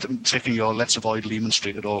 I mean, taking your let's avoid Lehman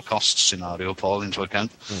Street at all costs scenario, Paul, into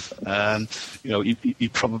account. He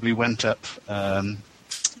probably went up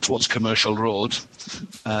towards Commercial Road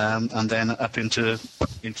and then up into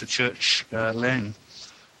Church Lane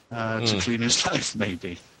to clean his knife,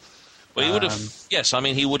 maybe. Well, he would have. Yes, I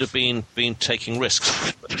mean, he would have been taking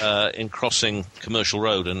risks in crossing Commercial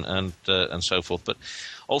Road and so forth. But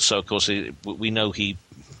also, of course, we know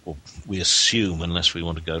we assume, unless we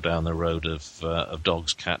want to go down the road of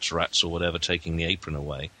dogs, cats, rats, or whatever, taking the apron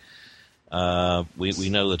away. We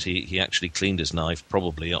know that he actually cleaned his knife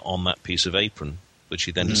probably on that piece of apron, which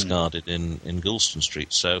he then discarded in Goulston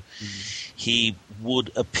Street. So he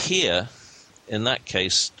would appear, in that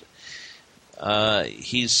case.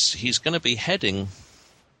 He's going to be heading,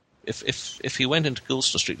 if he went into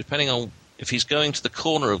Goulston Street, depending on if he's going to the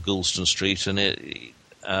corner of Goulston Street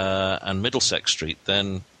and Middlesex Street,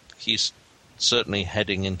 then he's certainly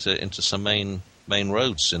heading into some main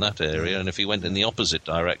roads in that area. And if he went in the opposite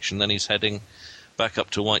direction, then he's heading back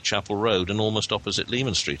up to Whitechapel Road and almost opposite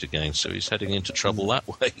Lehman Street again. So he's heading into trouble that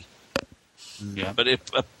way. Yeah. But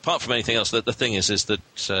apart from anything else, the thing is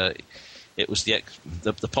that. It was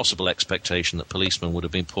the possible expectation that policemen would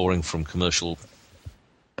have been pouring from Commercial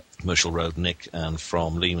Road, Nick, and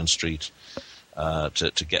from Lehman Street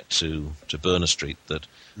to get to Berners Street that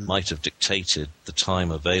might have dictated the time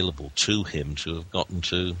available to him to have gotten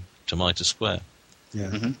to Mitre Square. Yeah.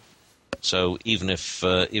 Mm-hmm. So even if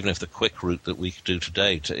the quick route that we could do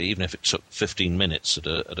today, even if it took 15 minutes at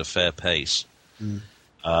a fair pace.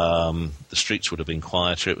 The streets would have been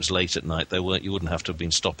quieter. It was late at night. You wouldn't have to have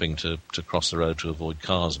been stopping to cross the road to avoid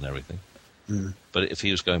cars and everything. But if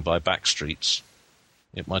he was going by back streets,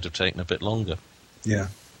 it might have taken a bit longer. Yeah.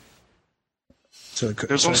 Sorry,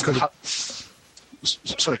 Chris, go on.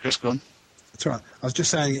 That's all right. I was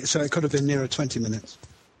just saying, so it could have been nearer 20 minutes.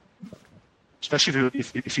 Especially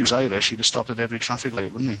if he was Irish, he'd have stopped at every traffic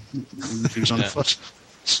light, wouldn't he? If he was on foot.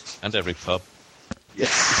 And every pub. Yeah.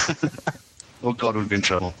 Oh, God, we'd be in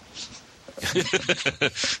trouble.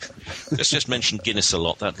 Let's just mention Guinness a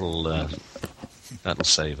lot. That'll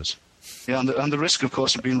save us. Yeah, and the risk, of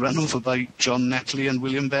course, of being run over by John Netley and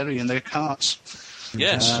William Berry in their carts.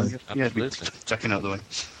 Yes, absolutely. Checking out the way.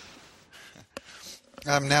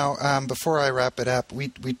 Now, before I wrap it up, we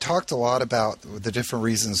talked a lot about the different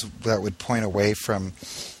reasons that would point away from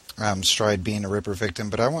Stride being a Ripper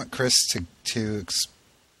victim, but I want Chris to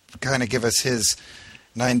kind of give us his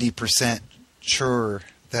 90% sure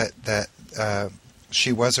that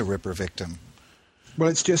she was a Ripper victim. Well,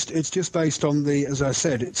 it's just based on the, as I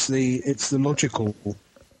said, it's the logical,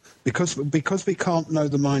 because we can't know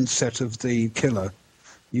the mindset of the killer.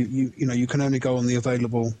 You can only go on the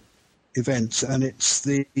available events, and it's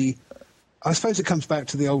I suppose it comes back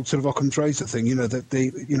to the old sort of Occam's razor thing.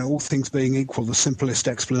 That all things being equal, the simplest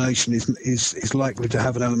explanation is likely to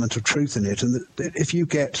have an element of truth in it, and that if you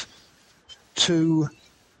get two.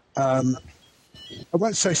 I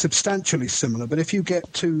won't say substantially similar, but if you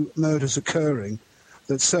get two murders occurring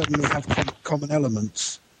that certainly have common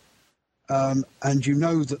elements, and you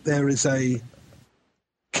know that there is a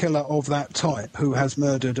killer of that type who has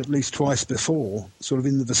murdered at least twice before, sort of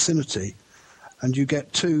in the vicinity, and you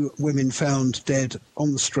get two women found dead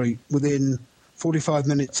on the street within 45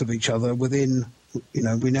 minutes of each other, within,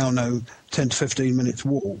 we now know 10 to 15 minutes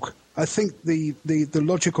walk, I think the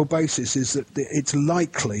logical basis is that it's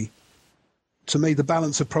likely. To me, the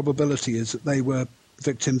balance of probability is that they were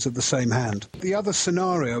victims of the same hand. The other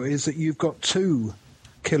scenario is that you've got two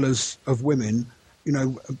killers of women,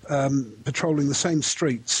 patrolling the same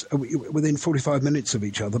streets within 45 minutes of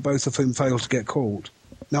each other, both of whom failed to get caught.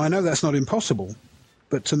 Now, I know that's not impossible,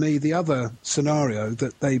 but to me, the other scenario,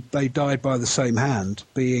 that they died by the same hand,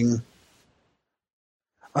 being...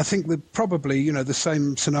 I think that probably, the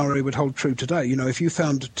same scenario would hold true today. If you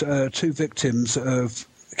found two victims of...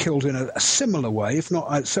 killed in a similar way, if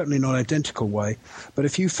not certainly not identical way, but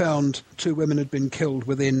if you found two women had been killed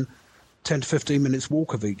within 10 to 15 minutes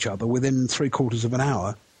walk of each other, within 3/4 of an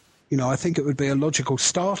hour, I think it would be a logical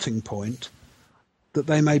starting point that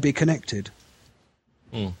they may be connected.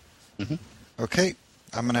 Mm-hmm. Okay,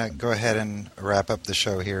 I'm going to go ahead and wrap up the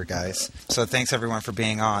show here, guys. So thanks everyone for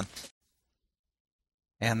being on.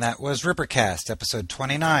 And that was Rippercast, episode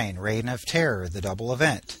 29, Reign of Terror, the double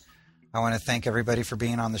event. I want to thank everybody for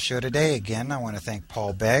being on the show today. Again, I want to thank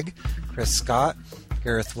Paul Begg, Chris Scott,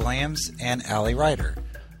 Gareth Williams, and Allie Ryder.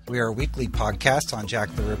 We are a weekly podcast on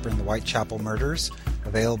Jack the Ripper and the Whitechapel murders,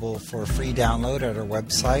 available for free download at our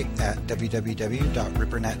website at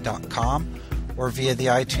www.rippernet.com or via the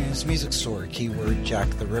iTunes Music Store, keyword Jack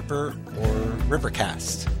the Ripper or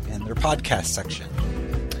Rippercast in their podcast section.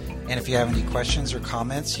 And if you have any questions or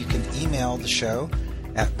comments, you can email the show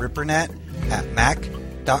at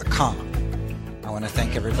rippernet@mac.com. I want to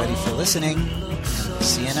thank everybody for listening, and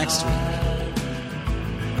see you next week.